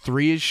 Number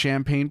 3 is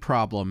Champagne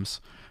Problems.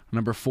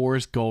 Number 4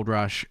 is Gold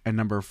Rush. And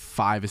number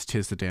 5 is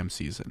 'Tis the Damn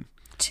Season.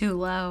 Too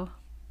low.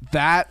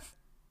 That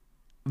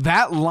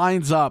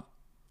lines up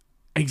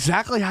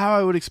exactly how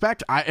I would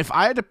expect. If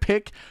I had to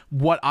pick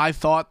what I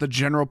thought the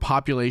general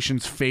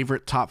population's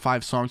favorite top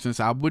 5 songs in this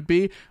album would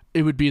be,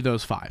 it would be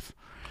those 5.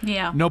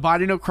 Yeah.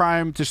 Nobody, No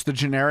Crime, just the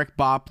generic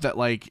bop that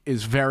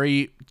is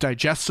very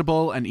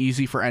digestible and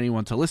easy for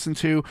anyone to listen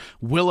to.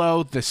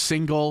 Willow, the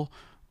single,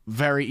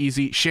 very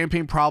easy.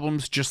 Champagne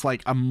Problems, just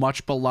a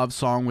much beloved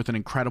song with an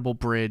incredible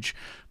bridge.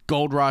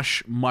 Gold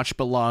Rush, much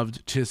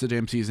beloved. 'Tis the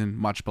Damn Season,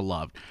 much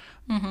beloved.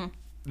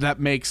 that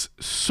makes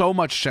so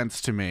much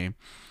sense to me.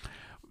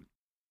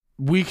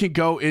 We can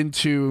go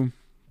into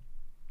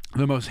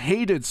the most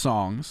hated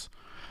songs.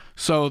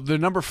 So the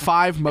number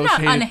 5 most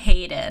not hated.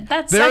 Unhated.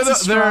 That's a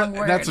strong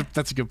word.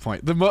 That's a good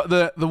point.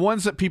 The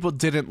ones that people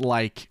didn't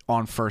like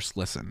on first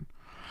listen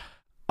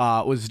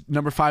was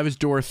number 5 is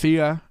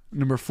Dorothea.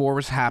 Number 4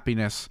 was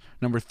Happiness.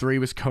 Number 3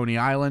 was Coney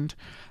Island.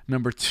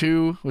 Number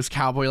 2 was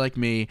Cowboy Like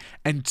Me.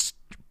 And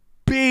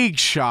big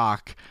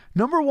shock,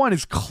 number 1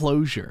 is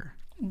Closure.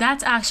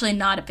 That's actually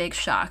not a big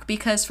shock,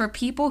 because for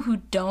people who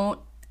don't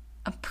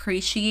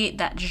appreciate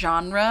that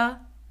genre,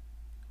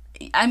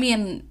 I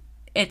mean,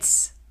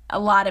 it's a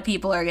lot of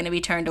people are going to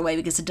be turned away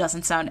because it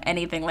doesn't sound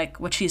anything like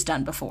what she's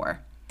done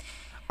before.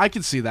 I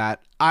can see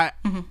that. I'm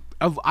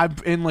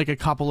in like a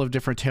couple of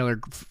different Taylor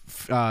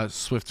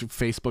Swift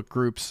Facebook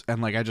groups,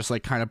 and like I just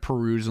like kind of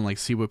peruse and like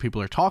see what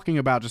people are talking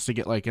about just to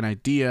get like an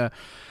idea.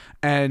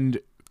 And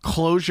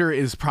Closure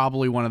is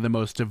probably one of the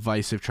most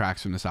divisive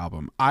tracks from this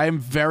album. I am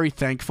very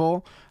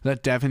thankful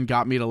that Devin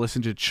got me to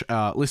listen to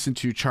Charli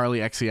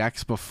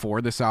XCX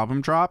before this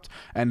album dropped,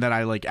 and that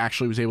I like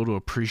actually was able to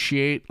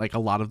appreciate like a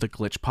lot of the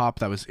glitch pop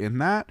that was in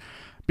that,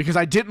 because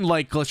I didn't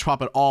like glitch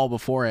pop at all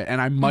before it,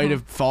 and I might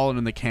have fallen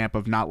in the camp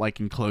of not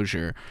liking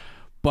Closure.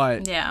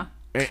 But yeah.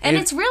 And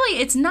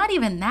it's not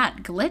even that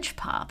glitch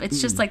pop. It's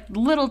just like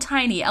little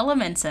tiny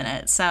elements in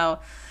it. So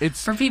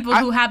it's for people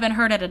who haven't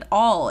heard it at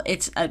all,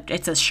 it's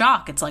a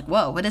shock. It's like,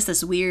 whoa, what is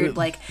this weird,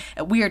 like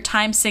a weird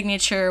time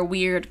signature,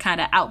 weird kind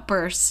of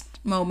outburst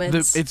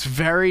moments.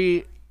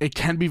 It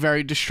can be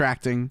very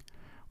distracting,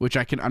 which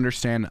I can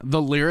understand.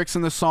 The lyrics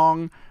in the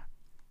song,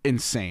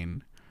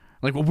 insane.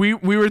 Like we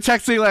were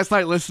texting last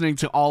night listening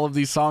to all of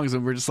these songs,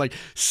 and we're just like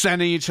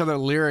sending each other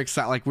lyrics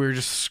that like we were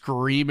just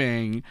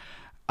screaming.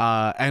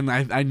 And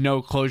I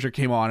know Closure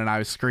came on and I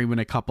was screaming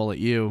a couple at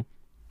you.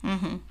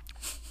 Mm-hmm.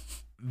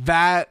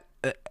 But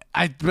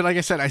like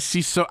I said,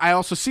 I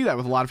also see that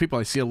with a lot of people.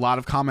 I see a lot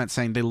of comments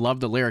saying they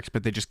love the lyrics,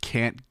 but they just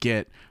can't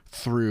get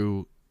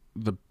through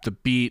the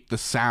beat, the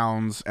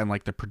sounds, and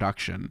like the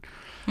production.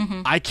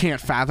 Mm-hmm. I can't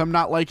fathom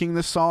not liking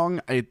this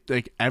song.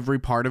 Like every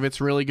part of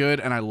it's really good,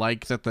 and I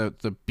like that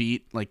the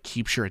beat like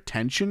keeps your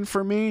attention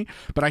for me,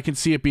 but I can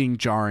see it being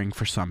jarring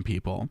for some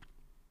people.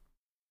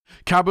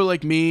 Cowboy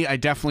Like Me, I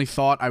definitely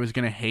thought I was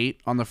going to hate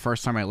on the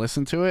first time I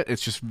listened to it.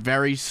 It's just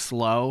very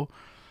slow.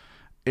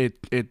 It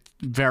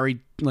very,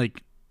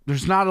 like,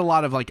 there's not a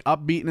lot of, like,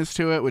 upbeatness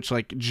to it, which,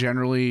 like,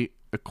 generally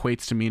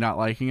equates to me not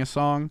liking a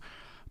song.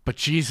 But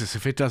Jesus,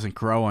 if it doesn't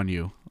grow on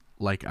you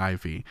like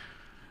Ivy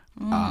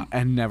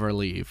and Never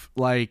Leave.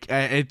 Like,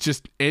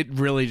 it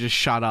really just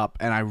shot up,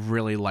 and I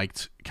really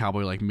liked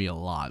Cowboy Like Me a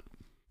lot.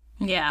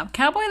 Yeah,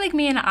 Cowboy Like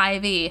Me and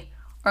Ivy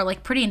are,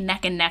 like, pretty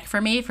neck and neck for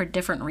me for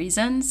different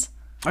reasons.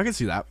 I can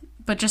see that.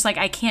 But just, like,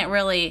 I can't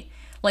really,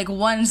 like,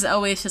 one's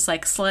always just,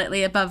 like,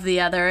 slightly above the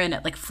other, and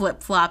it, like,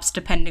 flip-flops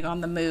depending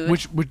on the mood.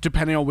 Which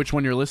depending on which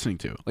one you're listening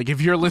to. Like, if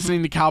you're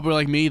listening to Cowboy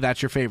Like Me,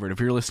 that's your favorite. If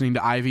you're listening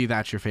to Ivy,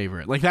 that's your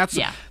favorite. Like, that's...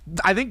 Yeah.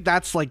 I think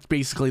that's, like,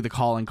 basically the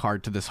calling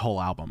card to this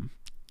whole album.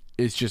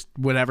 It's just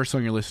whatever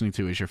song you're listening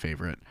to is your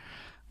favorite.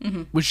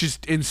 Mm-hmm. Which is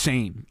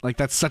insane. Like,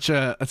 that's such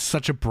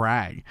a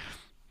brag.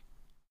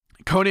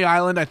 Coney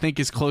Island, I think,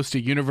 is close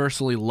to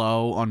universally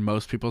low on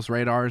most people's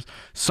radars.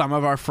 Some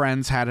of our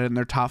friends had it in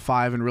their top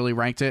 5 and really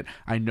ranked it.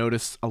 I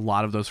noticed a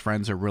lot of those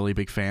friends are really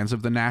big fans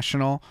of The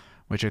National,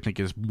 which I think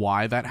is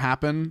why that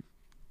happened.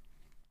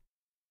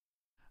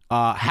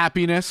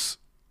 Happiness,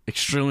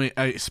 extremely,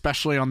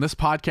 especially on this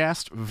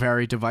podcast,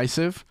 very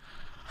divisive.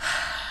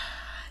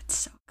 It's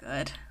so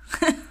good.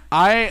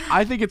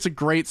 I think it's a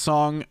great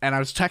song, and I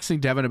was texting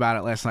Devin about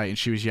it last night, and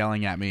she was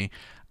yelling at me.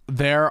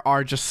 There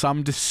are just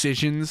some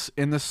decisions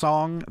in the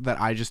song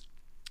that I just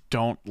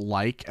don't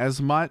like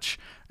as much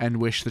and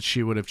wish that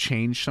she would have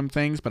changed some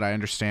things, but I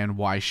understand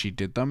why she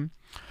did them.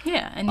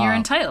 Yeah, and you're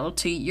entitled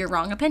to your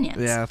wrong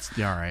opinions. Yeah, that's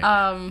all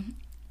right.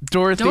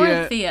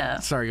 Dorothea.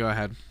 Sorry, go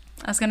ahead.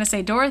 I was going to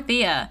say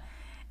Dorothea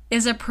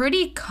is a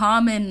pretty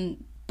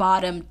common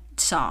bottom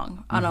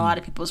song on a lot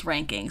of people's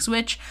rankings,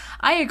 which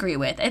I agree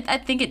with. I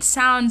think it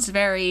sounds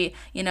very,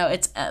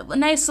 it's a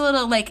nice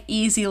little, like,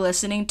 easy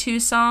listening to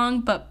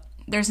song, but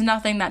there's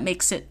nothing that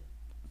makes it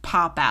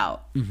pop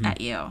out at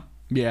you.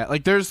 Yeah,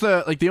 like there's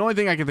the only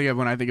thing I can think of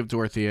when I think of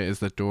Dorothea is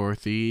the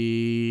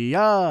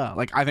Dorothea.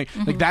 Like I think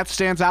like that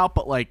stands out,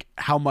 but like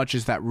how much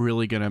is that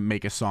really gonna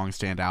make a song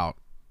stand out?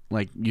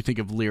 Like you think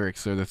of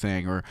lyrics or the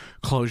thing, or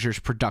Closure's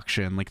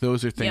production. Like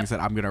those are things that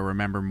I'm gonna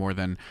remember more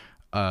than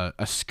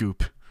a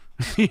scoop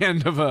at the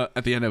end of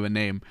a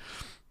name.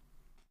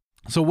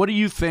 So what do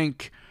you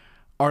think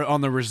are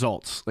on the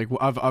results? Like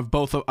of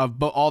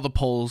all the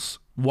polls?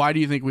 Why do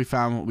you think we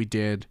found what we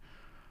did?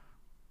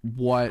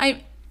 What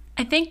I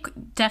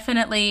think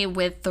definitely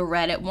with the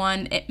Reddit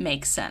one, it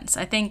makes sense.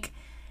 I think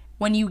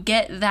when you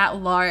get that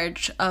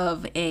large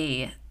of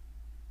a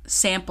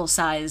sample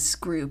size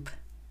group,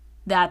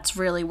 that's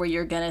really where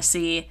you're going to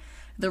see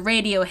the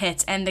radio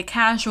hits and the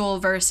casual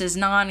versus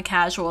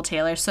non-casual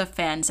Taylor Swift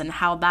fans and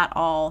how that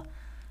all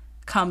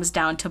comes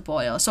down to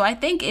boil. So I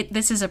think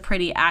this is a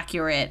pretty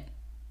accurate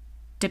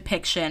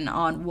depiction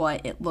on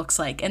what it looks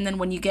like. And then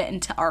when you get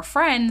into our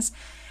friends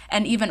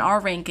and even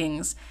our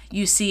rankings,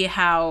 you see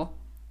how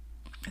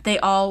they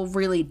all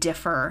really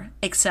differ,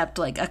 except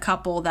like a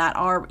couple that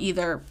are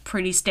either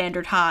pretty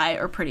standard high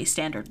or pretty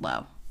standard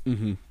low.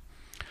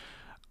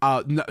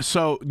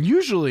 So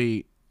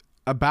usually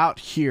about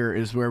here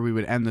is where we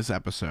would end this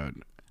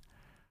episode.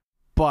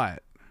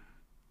 But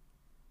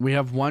we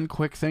have one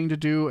quick thing to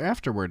do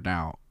afterward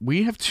now.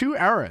 We have two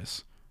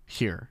eras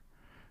here.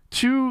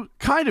 Two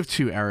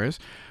eras.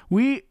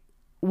 We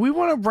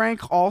want to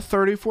rank all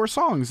 34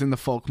 songs in the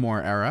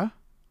Folkmore era.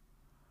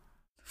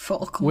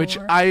 Folklore. Which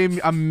I am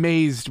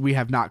amazed we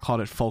have not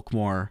called it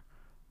Folkmore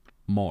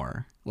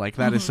more. Like,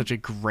 that is such a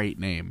great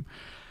name.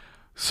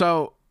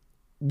 So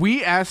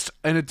we asked,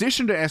 in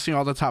addition to asking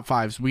all the top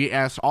fives, we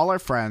asked all our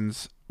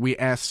friends, we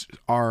asked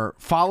our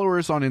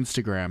followers on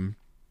Instagram,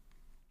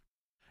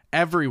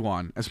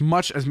 everyone, as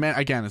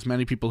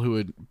many people who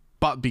would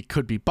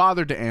could be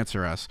bothered to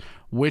answer us,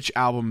 which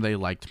album they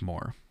liked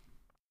more.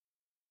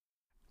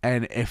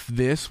 And if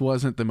this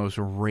wasn't the most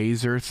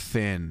razor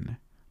thin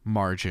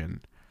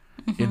margin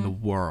in the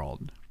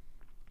world,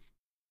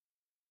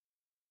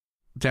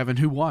 Devin,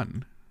 who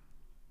won?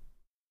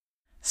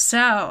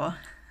 So,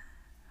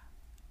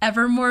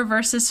 Evermore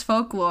versus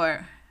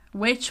Folklore.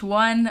 Which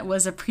one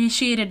was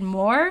appreciated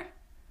more?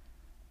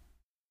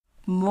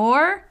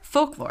 More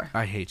Folklore.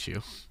 I hate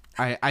you.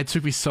 It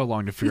took me so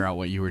long to figure out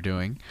what you were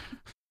doing.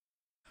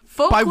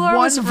 Folklore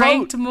was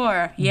ranked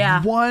more.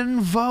 Yeah. One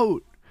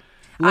vote.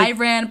 I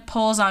ran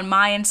polls on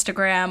my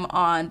Instagram,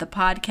 on the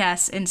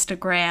podcast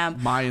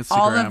Instagram. My Instagram.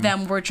 All of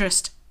them were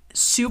just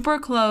super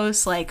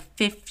close, like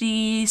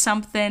 50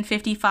 something,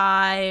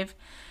 55,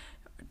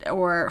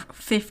 or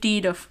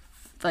 50 to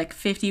like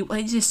 50.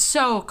 It's just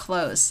so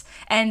close.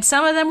 And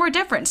some of them were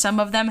different. Some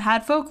of them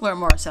had Folklore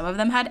more. Some of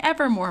them had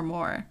Evermore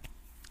more.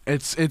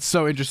 It's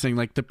so interesting.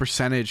 Like the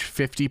percentage,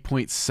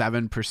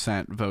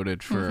 50.7%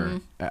 voted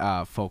for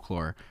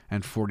Folklore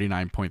and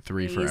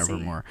 49.3% for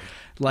Evermore.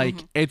 Like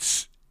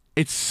it's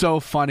so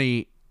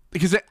funny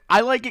because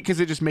I like it because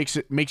it just makes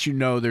you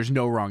know there's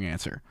no wrong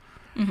answer.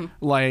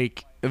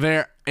 Like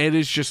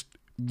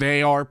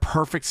they are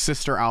perfect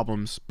sister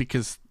albums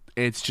because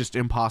it's just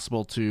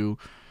impossible to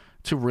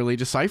really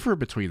decipher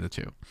between the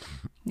two.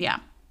 Yeah.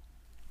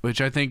 Which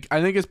I think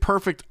is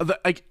perfect.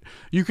 Like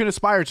you can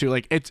aspire to.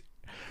 Like it's,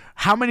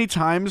 how many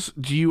times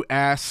do you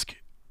ask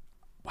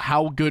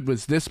how good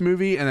was this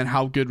movie and then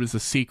how good was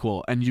the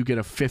sequel, and you get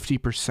a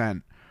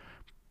 50%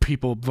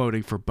 people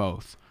voting for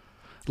both?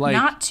 Like,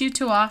 not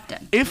too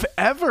often. If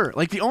ever.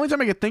 Like the only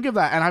time I could think of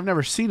that, and I've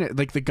never seen it,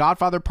 like The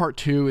Godfather Part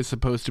 2 is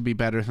supposed to be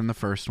better than the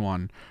first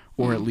one,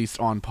 or at least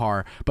on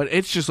par. But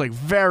it's just like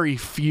very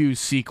few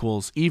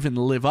sequels even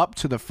live up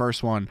to the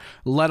first one,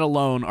 let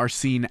alone are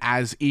seen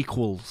as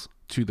equals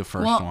to the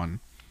first one.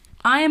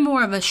 I am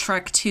more of a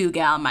Shrek 2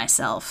 gal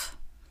myself.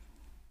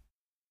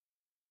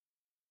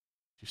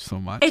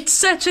 So much. It's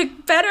such a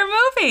better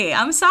movie.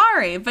 I'm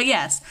sorry, but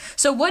yes.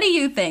 So what do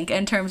you think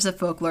in terms of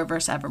Folklore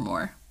versus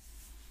Evermore?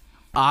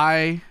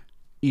 I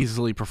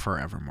easily prefer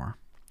Evermore.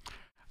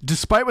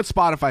 Despite what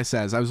Spotify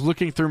says, I was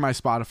looking through my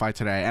Spotify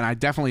today, and I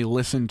definitely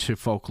listened to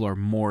Folklore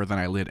more than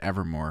I did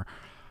Evermore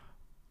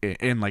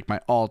in like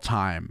my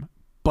all-time.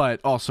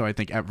 But also, I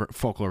think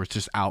Folklore was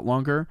just out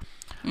longer,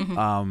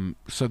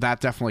 so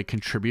that definitely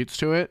contributes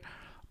to it.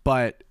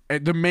 But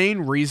the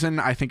main reason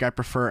I think I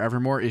prefer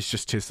Evermore is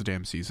just 'Tis the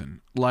Damn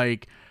Season.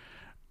 Like,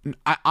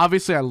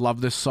 obviously, I love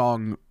this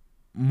song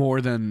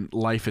more than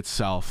life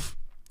itself,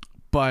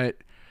 but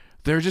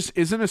there just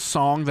isn't a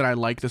song that I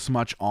like this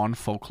much on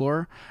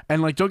Folklore.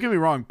 And like, don't get me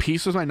wrong,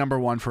 Peace was my number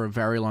one for a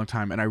very long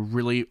time, and I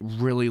really,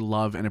 really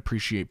love and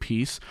appreciate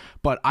Peace.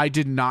 But I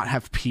did not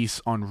have Peace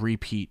on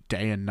repeat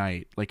day and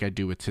night like I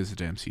do with 'Tis the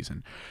Damn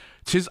Season.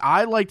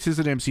 I like 'Tis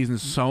the Damn Season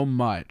so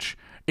much.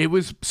 It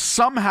was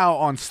somehow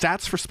on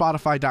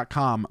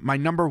statsforspotify.com my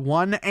number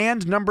one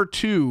and number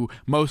two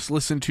most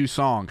listened to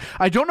song.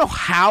 I don't know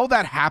how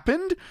that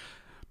happened,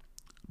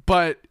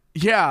 but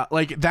yeah,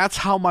 like that's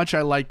how much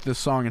I liked this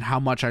song and how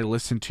much I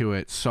listened to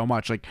it so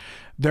much. Like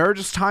there are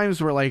just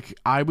times where like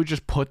I would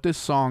just put this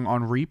song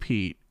on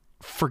repeat,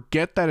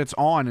 forget that it's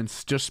on, and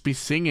just be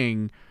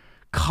singing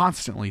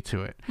constantly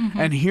to it.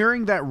 And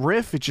hearing that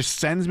riff, it just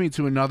sends me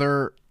to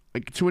another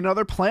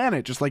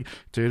planet. Just like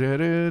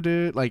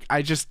like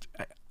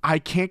I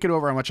can't get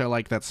over how much I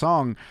like that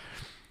song.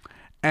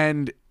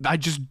 And I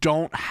just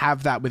don't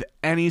have that with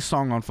any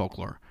song on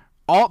Folklore.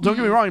 Don't get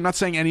me wrong, I'm not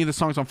saying any of the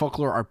songs on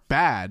Folklore are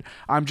bad.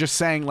 I'm just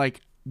saying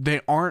like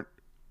they aren't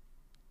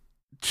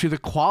to the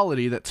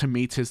quality that to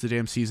me 'Tis the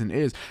Damn Season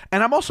is.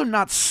 And I'm also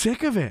not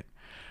sick of it.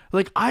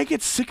 Like I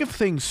get sick of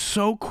things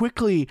so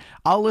quickly.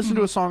 I'll listen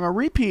to a song on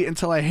repeat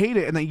until I hate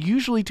it, and that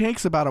usually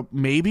takes about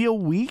maybe a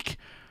week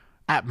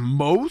at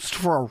most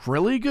for a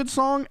really good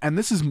song, and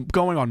this is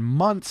going on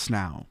months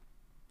now.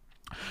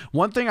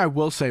 One thing I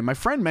will say, my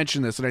friend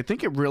mentioned this, and I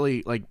think it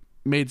really like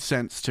made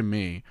sense to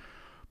me,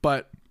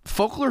 but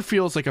Folklore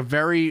feels like a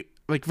very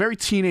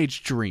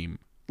teenage dream.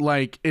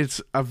 Like it's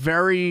a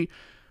very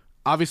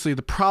Obviously,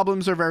 the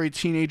problems are very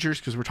teenagers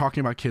because we're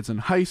talking about kids in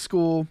high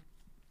school.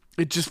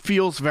 It just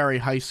feels very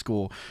high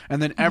school.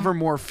 And then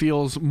Evermore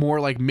feels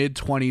more like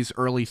mid-20s,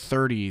 early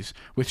 30s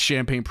with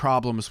Champagne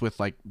Problems, with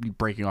like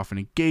breaking off an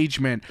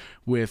engagement,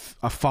 with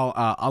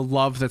a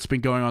love that's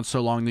been going on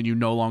so long that you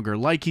no longer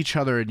like each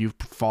other and you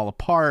fall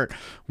apart,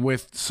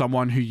 with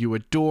someone who you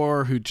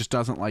adore who just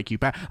doesn't like you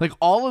back. Like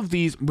all of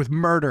these, with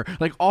murder,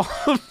 like all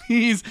of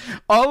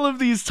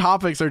these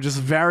topics are just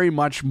very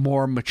much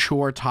more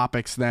mature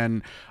topics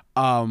than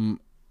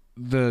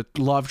the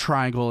love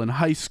triangle in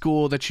high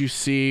school that you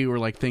see, or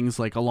like things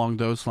like along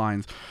those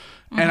lines.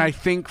 And I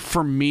think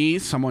for me,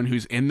 someone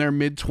who's in their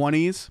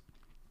mid-20s,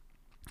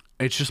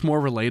 it's just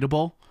more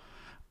relatable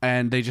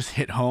and they just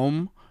hit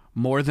home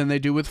more than they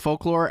do with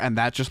Folklore, and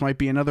that just might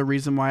be another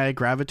reason why I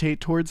gravitate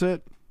towards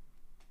it.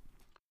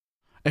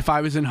 If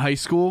I was in high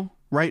school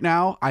right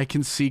now, I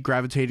can see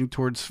gravitating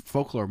towards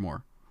Folklore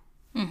more.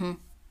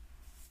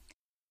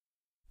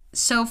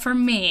 So for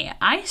me,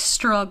 I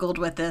struggled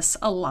with this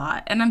a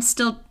lot, and I'm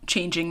still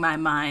changing my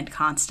mind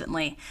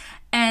constantly.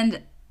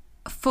 And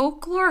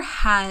Folklore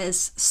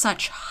has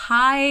such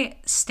high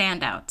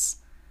standouts.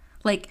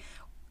 Like,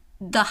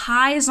 the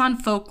highs on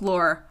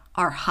Folklore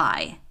are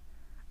high.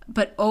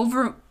 But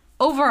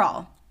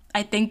overall,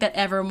 I think that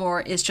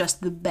Evermore is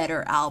just the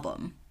better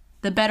album.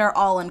 The better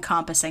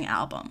all-encompassing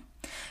album.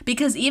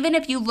 Because even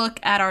if you look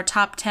at our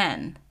top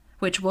 10,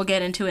 which we'll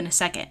get into in a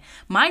second,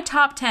 my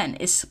top 10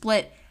 is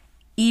split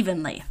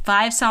evenly.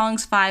 5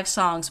 songs,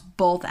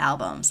 both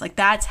albums. Like,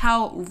 that's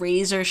how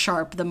razor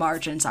sharp the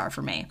margins are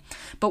for me.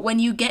 But when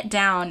you get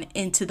down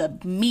into the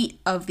meat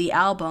of the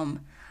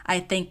album, I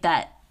think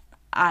that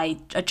I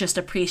just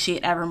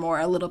appreciate Evermore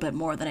a little bit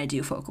more than I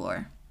do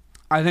Folklore.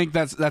 I think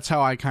that's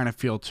how I kind of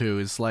feel too,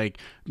 is like,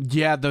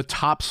 yeah, the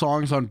top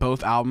songs on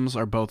both albums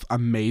are both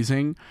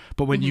amazing,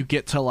 but when you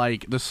get to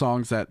like the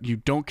songs that you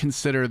don't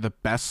consider the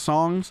best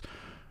songs,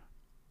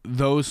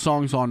 those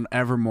songs on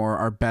Evermore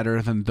are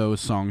better than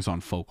those songs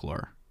on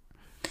Folklore.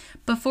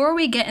 Before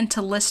we get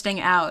into listing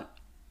out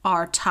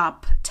our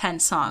top 10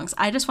 songs,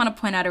 I just want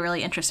to point out a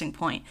really interesting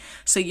point.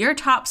 So your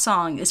top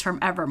song is from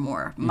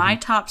Evermore. My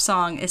top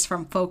song is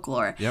from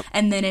Folklore. Yep.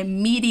 And then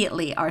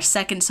immediately our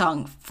second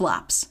song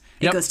flops.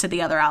 It goes to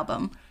the other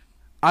album.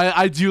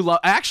 I do love,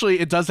 actually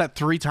it does that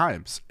 3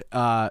 times.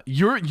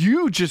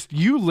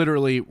 You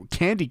literally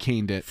candy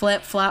caned it.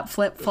 Flip, flop,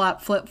 flip,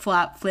 flop, flip,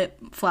 flop, flip,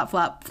 flop,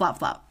 flop, flop,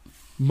 flop.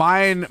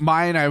 Mine,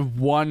 I have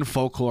 1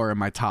 Folklore in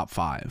my top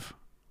 5.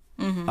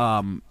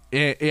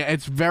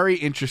 It's very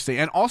interesting,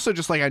 and also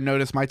just like I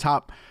noticed, my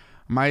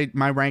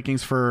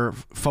rankings for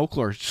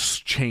Folklore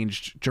just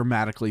changed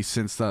dramatically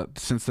since the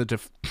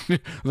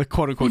the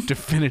quote unquote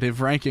definitive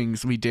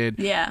rankings we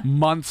did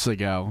months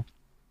ago.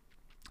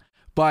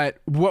 But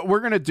what we're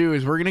gonna do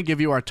is we're gonna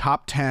give you our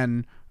top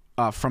 10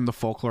 from the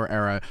Folklore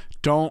era.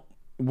 Don't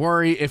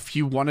worry if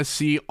you want to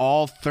see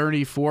all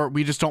 34.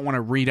 We just don't want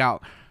to read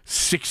out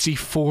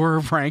 64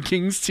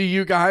 rankings to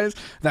you guys.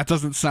 That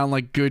doesn't sound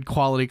like good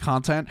quality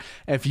content.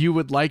 If you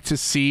would like to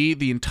see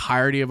the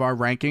entirety of our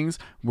rankings,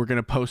 we're going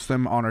to post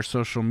them on our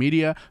social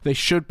media. They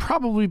should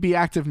probably be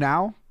active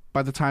now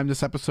by the time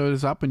this episode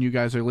is up and you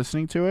guys are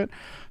listening to it.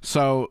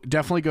 So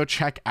definitely go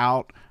check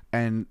out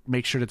and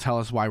make sure to tell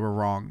us why we're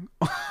wrong.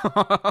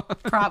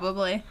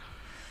 Probably.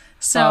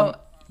 So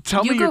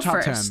tell me your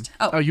top first.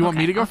 10. Oh, you want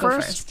me to go I'll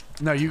first?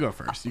 No, you go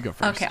first.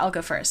 Okay, I'll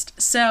go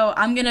first. So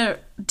I'm going to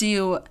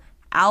do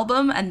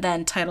album and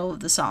then title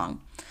of the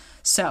song.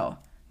 So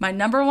my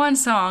number 1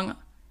 song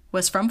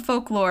was from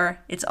Folklore.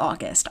 It's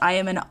August. I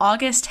am an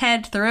August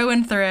head through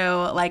and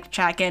through, like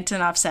Jack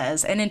Antonoff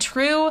says. And in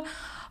true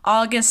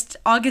August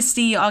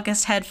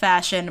head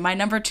fashion, my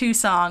number 2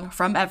 song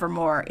from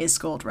Evermore is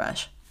Gold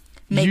Rush.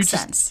 Makes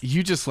sense.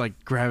 You just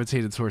like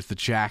gravitated towards the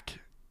Jack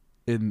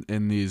in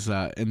these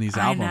albums.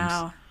 I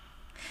know.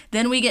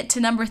 Then we get to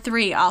number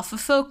 3 off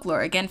of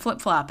Folklore, again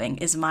flip-flopping,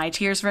 is My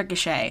Tears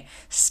Ricochet.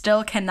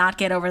 Still cannot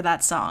get over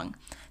that song.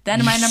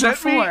 Then my number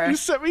 4... You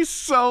sent me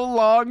so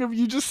long of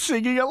you just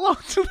singing along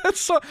to that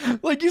song.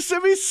 Like, you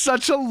sent me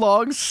such a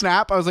long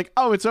snap. I was like,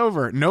 oh, it's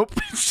over. Nope.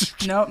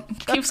 Nope.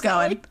 Keeps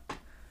going.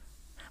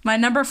 My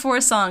number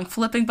 4 song,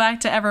 flipping back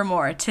to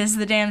Evermore, 'Tis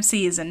the Damn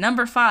Season.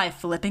 Number 5,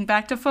 flipping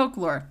back to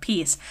Folklore,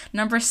 Peace.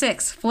 Number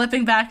 6,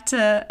 flipping back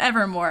to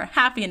Evermore,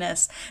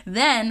 Happiness.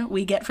 Then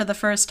we get, for the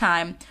first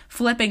time,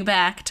 flipping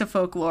back to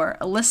Folklore,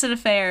 Illicit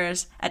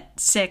Affairs at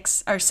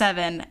 6 or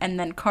 7, and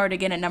then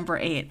Cardigan at number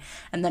 8.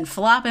 And then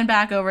flopping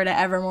back over to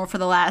Evermore for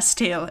the last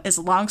 2 is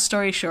Long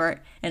Story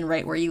Short and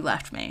Right Where You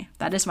Left Me.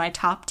 That is my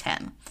top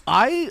 10.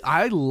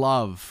 I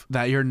love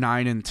that your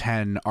 9 and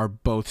 10 are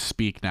both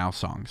Speak Now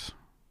songs.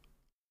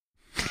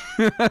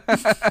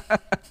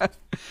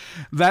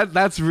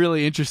 That's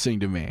really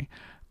interesting to me.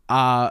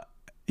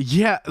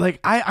 Yeah, like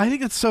I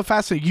think it's so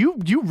fascinating.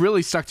 You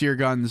really stuck to your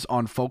guns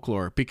on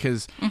Folklore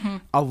because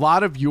a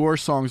lot of your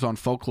songs on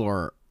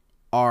Folklore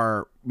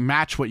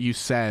match what you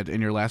said in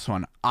your last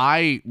one.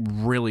 I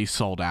really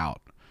sold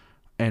out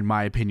and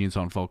my opinions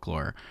on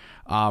Folklore.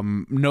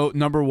 No,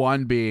 number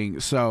one being,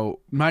 so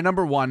my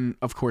number one,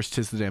 of course,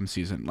 'Tis the Damn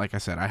Season. Like I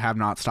said, I have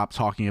not stopped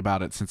talking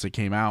about it since it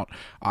came out.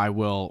 I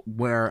will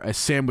wear a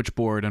sandwich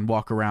board and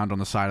walk around on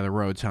the side of the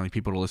road telling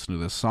people to listen to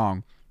this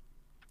song.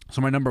 So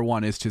my number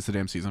one is 'Tis the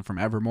Damn Season from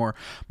Evermore.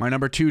 My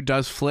number two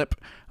does flip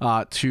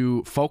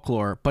to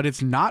Folklore, but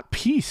it's not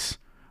Peace,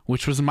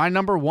 which was my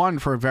number one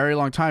for a very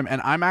long time.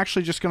 And I'm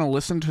actually just going to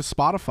listen to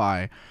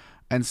Spotify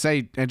and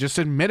just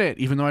admit it,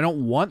 even though I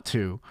don't want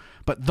to.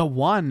 But The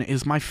One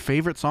is my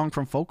favorite song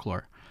from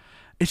Folklore.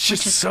 It's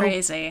just so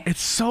crazy.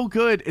 It's so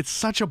good. It's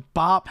such a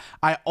bop.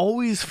 I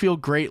always feel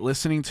great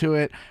listening to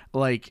it.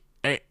 Like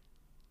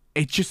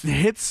it just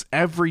hits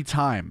every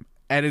time.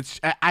 And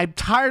I'm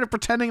tired of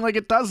pretending like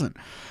it doesn't.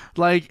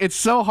 Like, it's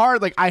so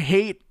hard. Like, I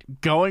hate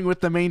going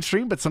with the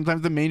mainstream, but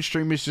sometimes the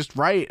mainstream is just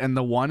right. And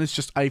The One is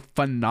just a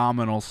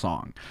phenomenal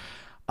song.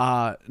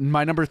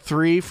 My number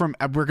three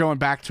we're going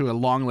back to a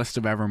long list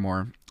of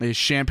Evermore, is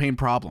Champagne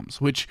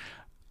Problems, which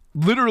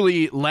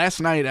literally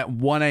last night at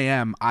 1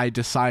 a.m. I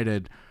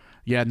decided,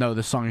 yeah, no,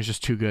 this song is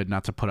just too good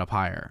not to put up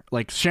higher.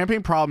 Like,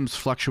 Champagne Problems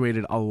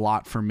fluctuated a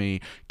lot for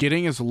me,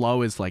 getting as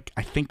low as like,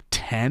 I think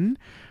 10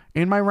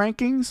 in my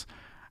rankings.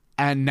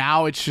 And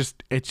now it's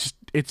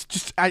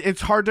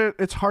hard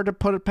to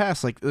put it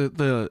past. Like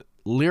the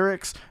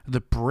lyrics,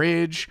 the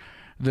bridge,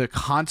 the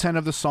content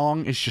of the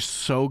song is just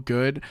so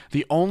good.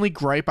 The only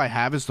gripe I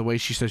have is the way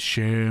she says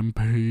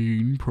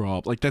champagne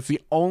prop. Like, that's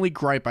the only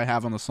gripe I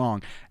have on the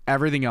song.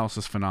 Everything else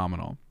is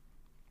phenomenal.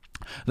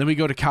 Then we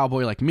go to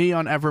Cowboy Like Me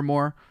on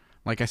Evermore.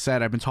 Like I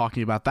said, I've been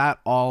talking about that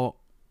all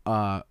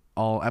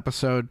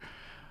episode.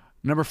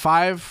 Number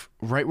five,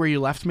 Right Where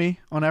You Left Me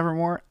on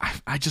Evermore.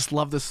 I just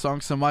love this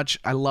song so much.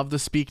 I love the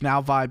Speak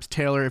Now vibes.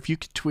 Taylor, if you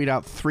could tweet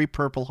out 3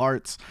 purple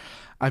hearts,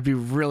 I'd be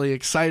really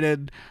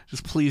excited.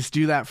 Just please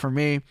do that for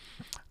me.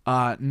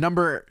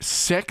 Number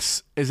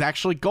 6 is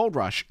actually Gold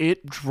Rush.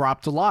 It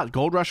dropped a lot.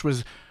 Gold Rush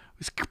was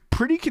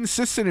pretty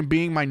consistent in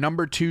being my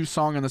number 2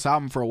 song on this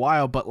album for a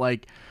while, but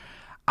like,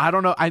 I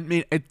don't know. I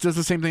mean, it does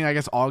the same thing I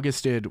guess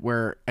August did,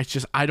 where it's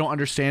just, I don't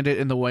understand it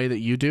in the way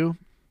that you do.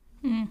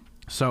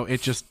 So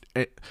it just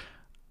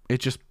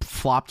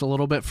flopped a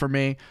little bit for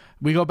me.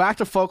 We go back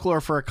to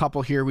Folklore for a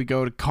couple here. We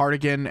go to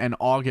Cardigan and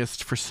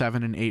August for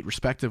 7 and 8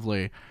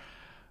 respectively.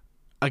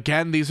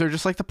 Again, these are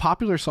just like the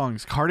popular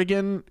songs.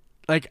 Cardigan,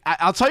 like,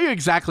 I'll tell you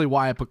exactly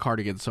why I put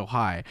Cardigan so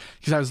high,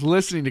 because I was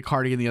listening to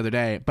Cardigan the other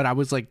day, but I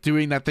was like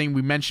doing that thing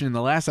we mentioned in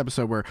the last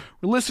episode where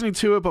we're listening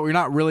to it but we're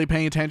not really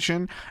paying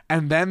attention,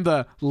 and then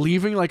the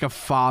Leaving Like a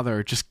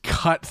Father just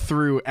cut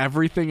through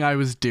everything I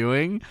was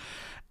doing,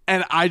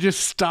 and I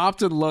just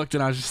stopped and looked,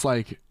 and I was just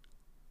like,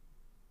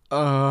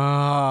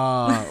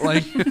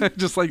 like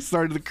just like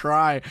started to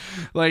cry.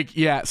 Like,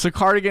 yeah, so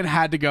Cardigan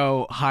had to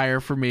go higher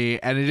for me,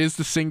 and it is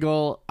the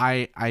single.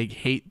 I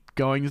hate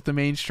going with the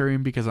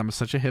mainstream because I'm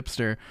such a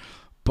hipster,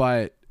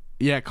 but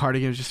yeah,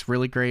 Cardigan is just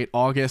really great.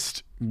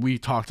 August, we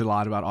talked a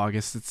lot about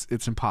August.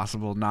 It's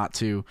impossible not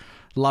to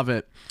love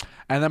it.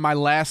 And then my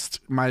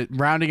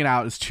rounding it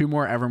out is 2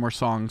 more Evermore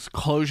songs,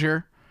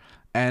 Closure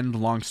and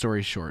Long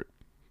Story Short.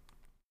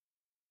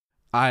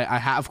 I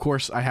have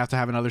to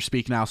have another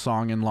Speak Now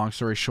song in Long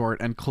Story Short,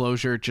 and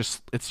Closure,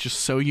 it's just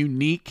so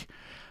unique.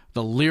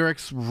 The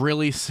lyrics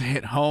really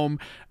hit home.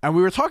 And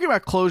we were talking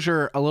about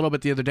Closure a little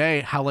bit the other day,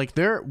 how like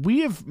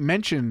we have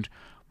mentioned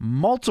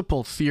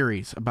multiple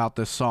theories about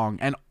this song,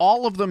 and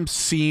all of them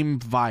seem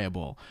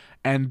viable,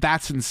 and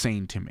that's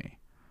insane to me.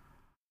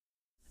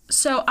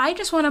 So I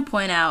just want to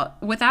point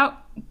out,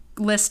 without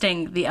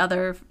listing the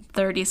other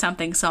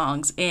 30-something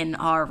songs in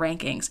our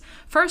rankings,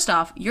 first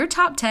off, your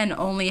top 10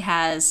 only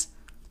has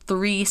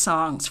 3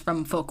 songs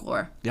from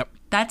Folklore. Yep.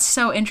 That's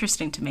so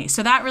interesting to me.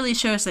 So that really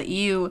shows that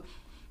you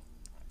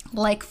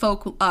like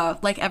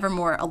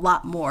Evermore a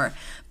lot more.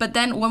 But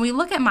then when we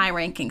look at my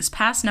rankings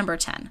past number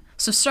 10,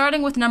 so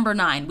starting with number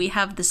 9, we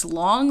have this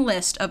long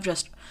list of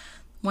just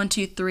 1,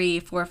 2, 3,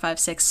 4, 5,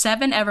 6,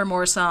 7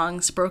 Evermore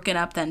songs broken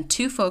up, then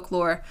 2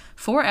 Folklore,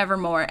 4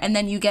 Evermore, and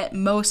then you get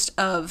most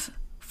of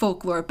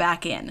Folklore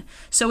back in.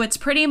 So it's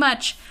pretty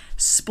much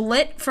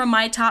split from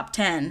my top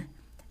 10,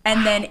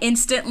 and then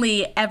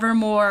instantly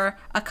Evermore,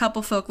 a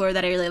couple Folklore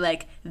that I really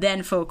like,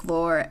 then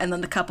Folklore, and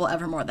then the couple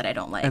Evermore that I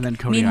don't like. And then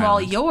Coney Meanwhile,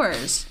 Island.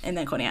 yours, and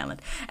then Coney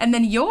Island. And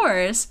then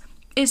yours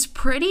is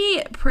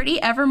pretty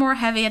Evermore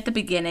heavy at the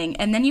beginning,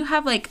 and then you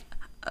have like,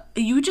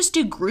 you just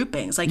do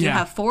groupings. Like, you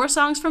have 4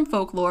 songs from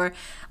Folklore,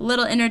 a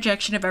little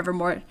interjection of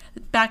Evermore,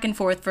 back and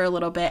forth for a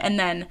little bit, and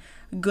then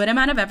good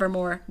amount of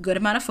Evermore, good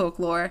amount of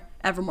Folklore,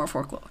 Evermore,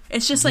 Folklore.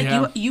 It's just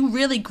like you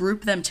really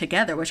group them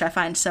together, which I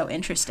find so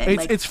interesting.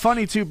 It's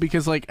funny too,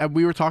 because like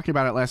we were talking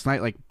about it last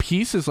night. Like,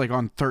 Peace is like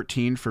on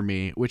 13 for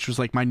me, which was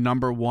like my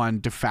number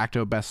 1 de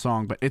facto best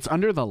song, but it's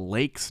Under the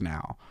Lakes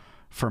now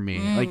for me.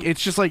 Like,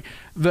 it's just like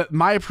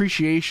my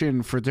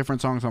appreciation for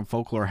different songs on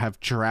Folklore have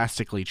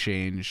drastically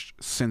changed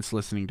since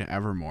listening to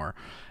Evermore.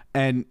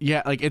 And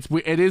yeah, like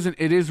it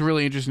is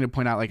really interesting to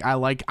point out.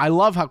 Like, I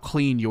love how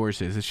clean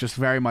yours is. It's just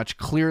very much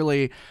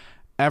clearly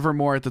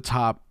Evermore at the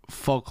top,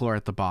 Folklore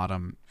at the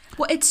bottom.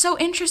 Well, it's so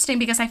interesting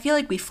because I feel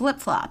like we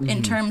flip-flop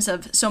in terms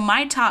of, so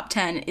my top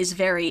 10 is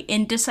very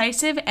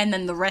indecisive and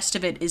then the rest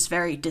of it is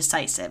very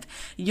decisive.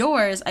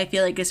 Yours, I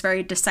feel like, is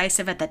very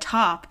decisive at the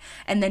top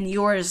and then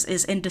yours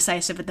is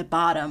indecisive at the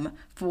bottom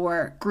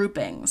for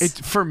groupings.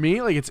 For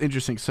me, like, it's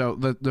interesting. So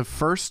the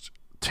first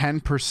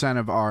 10%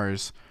 of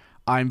ours,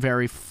 I'm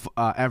very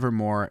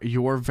Evermore.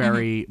 You're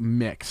very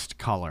mixed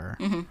color.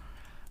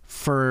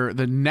 For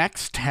the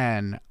next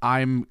 10,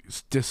 I'm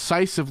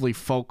decisively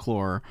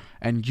Folklore,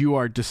 and you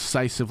are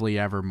decisively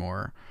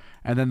Evermore.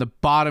 And then the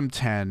bottom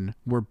 10,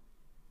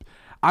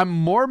 I'm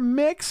more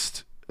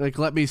mixed. Like,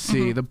 let me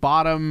see. The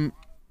bottom,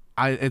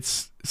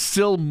 it's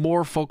still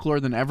more Folklore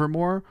than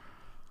Evermore,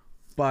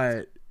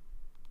 but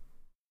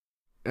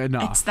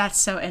enough. That's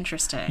so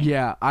interesting.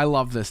 Yeah, I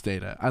love this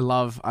data. I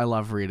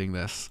love reading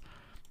this.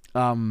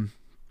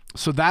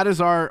 So that is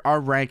our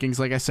rankings.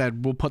 Like I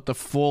said, we'll put the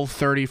full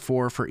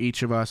 34 for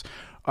each of us.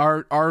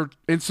 Our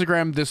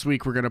Instagram this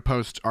week, we're going to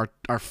post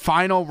our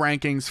final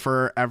rankings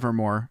for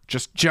Evermore,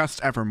 just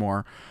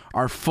Evermore.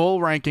 Our full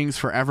rankings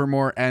for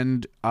Evermore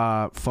and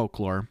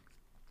Folklore.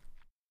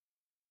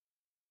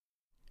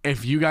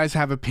 If you guys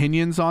have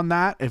opinions on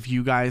that, if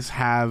you guys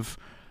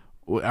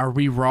are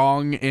we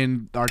wrong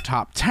in our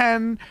top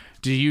 10?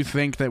 Do you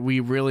think that we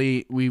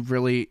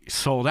really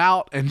sold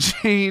out and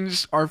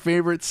changed our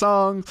favorite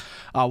songs?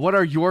 What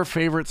are your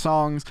favorite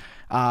songs?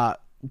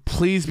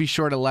 Please be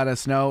sure to let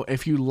us know.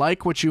 If you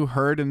like what you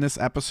heard in this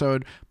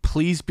episode,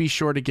 please be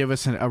sure to give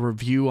us a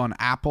review on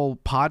Apple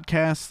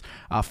Podcasts.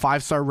 A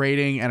 5-star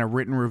rating and a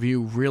written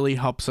review really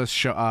helps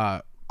us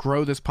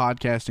grow this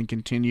podcast and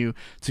continue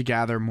to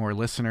gather more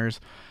listeners.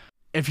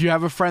 If you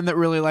have a friend that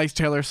really likes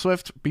Taylor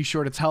Swift, be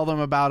sure to tell them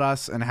about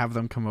us and have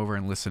them come over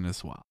and listen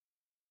as well.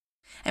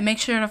 And make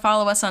sure to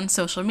follow us on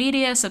social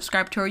media,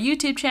 subscribe to our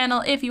YouTube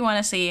channel if you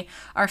want to see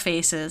our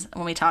faces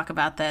when we talk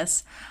about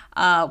this.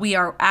 We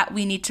are at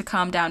We Need to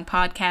Calm Down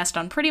podcast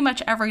on pretty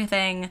much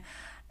everything.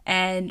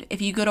 And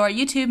if you go to our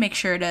YouTube, make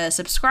sure to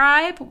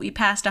subscribe. We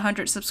passed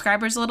 100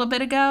 subscribers a little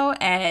bit ago,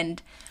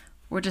 and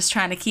we're just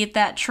trying to keep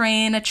that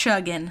train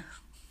a-chugging.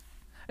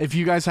 If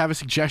you guys have a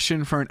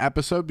suggestion for an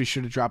episode, be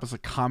sure to drop us a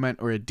comment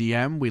or a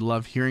DM. We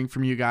love hearing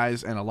from you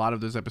guys, and a lot of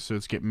those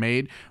episodes get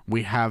made.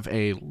 We have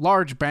a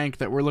large bank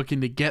that we're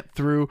looking to get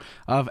through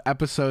of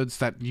episodes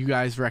that you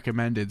guys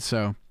recommended.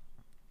 So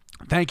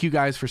thank you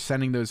guys for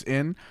sending those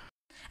in.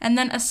 And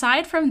then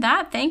aside from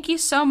that, thank you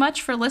so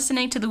much for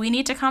listening to the We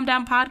Need to Calm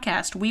Down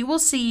podcast. We will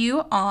see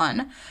you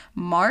on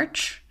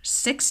March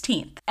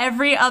 16th.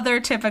 Every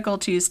other typical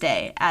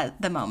Tuesday at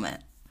the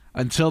moment.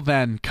 Until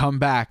then, come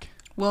back.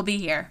 We'll be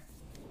here.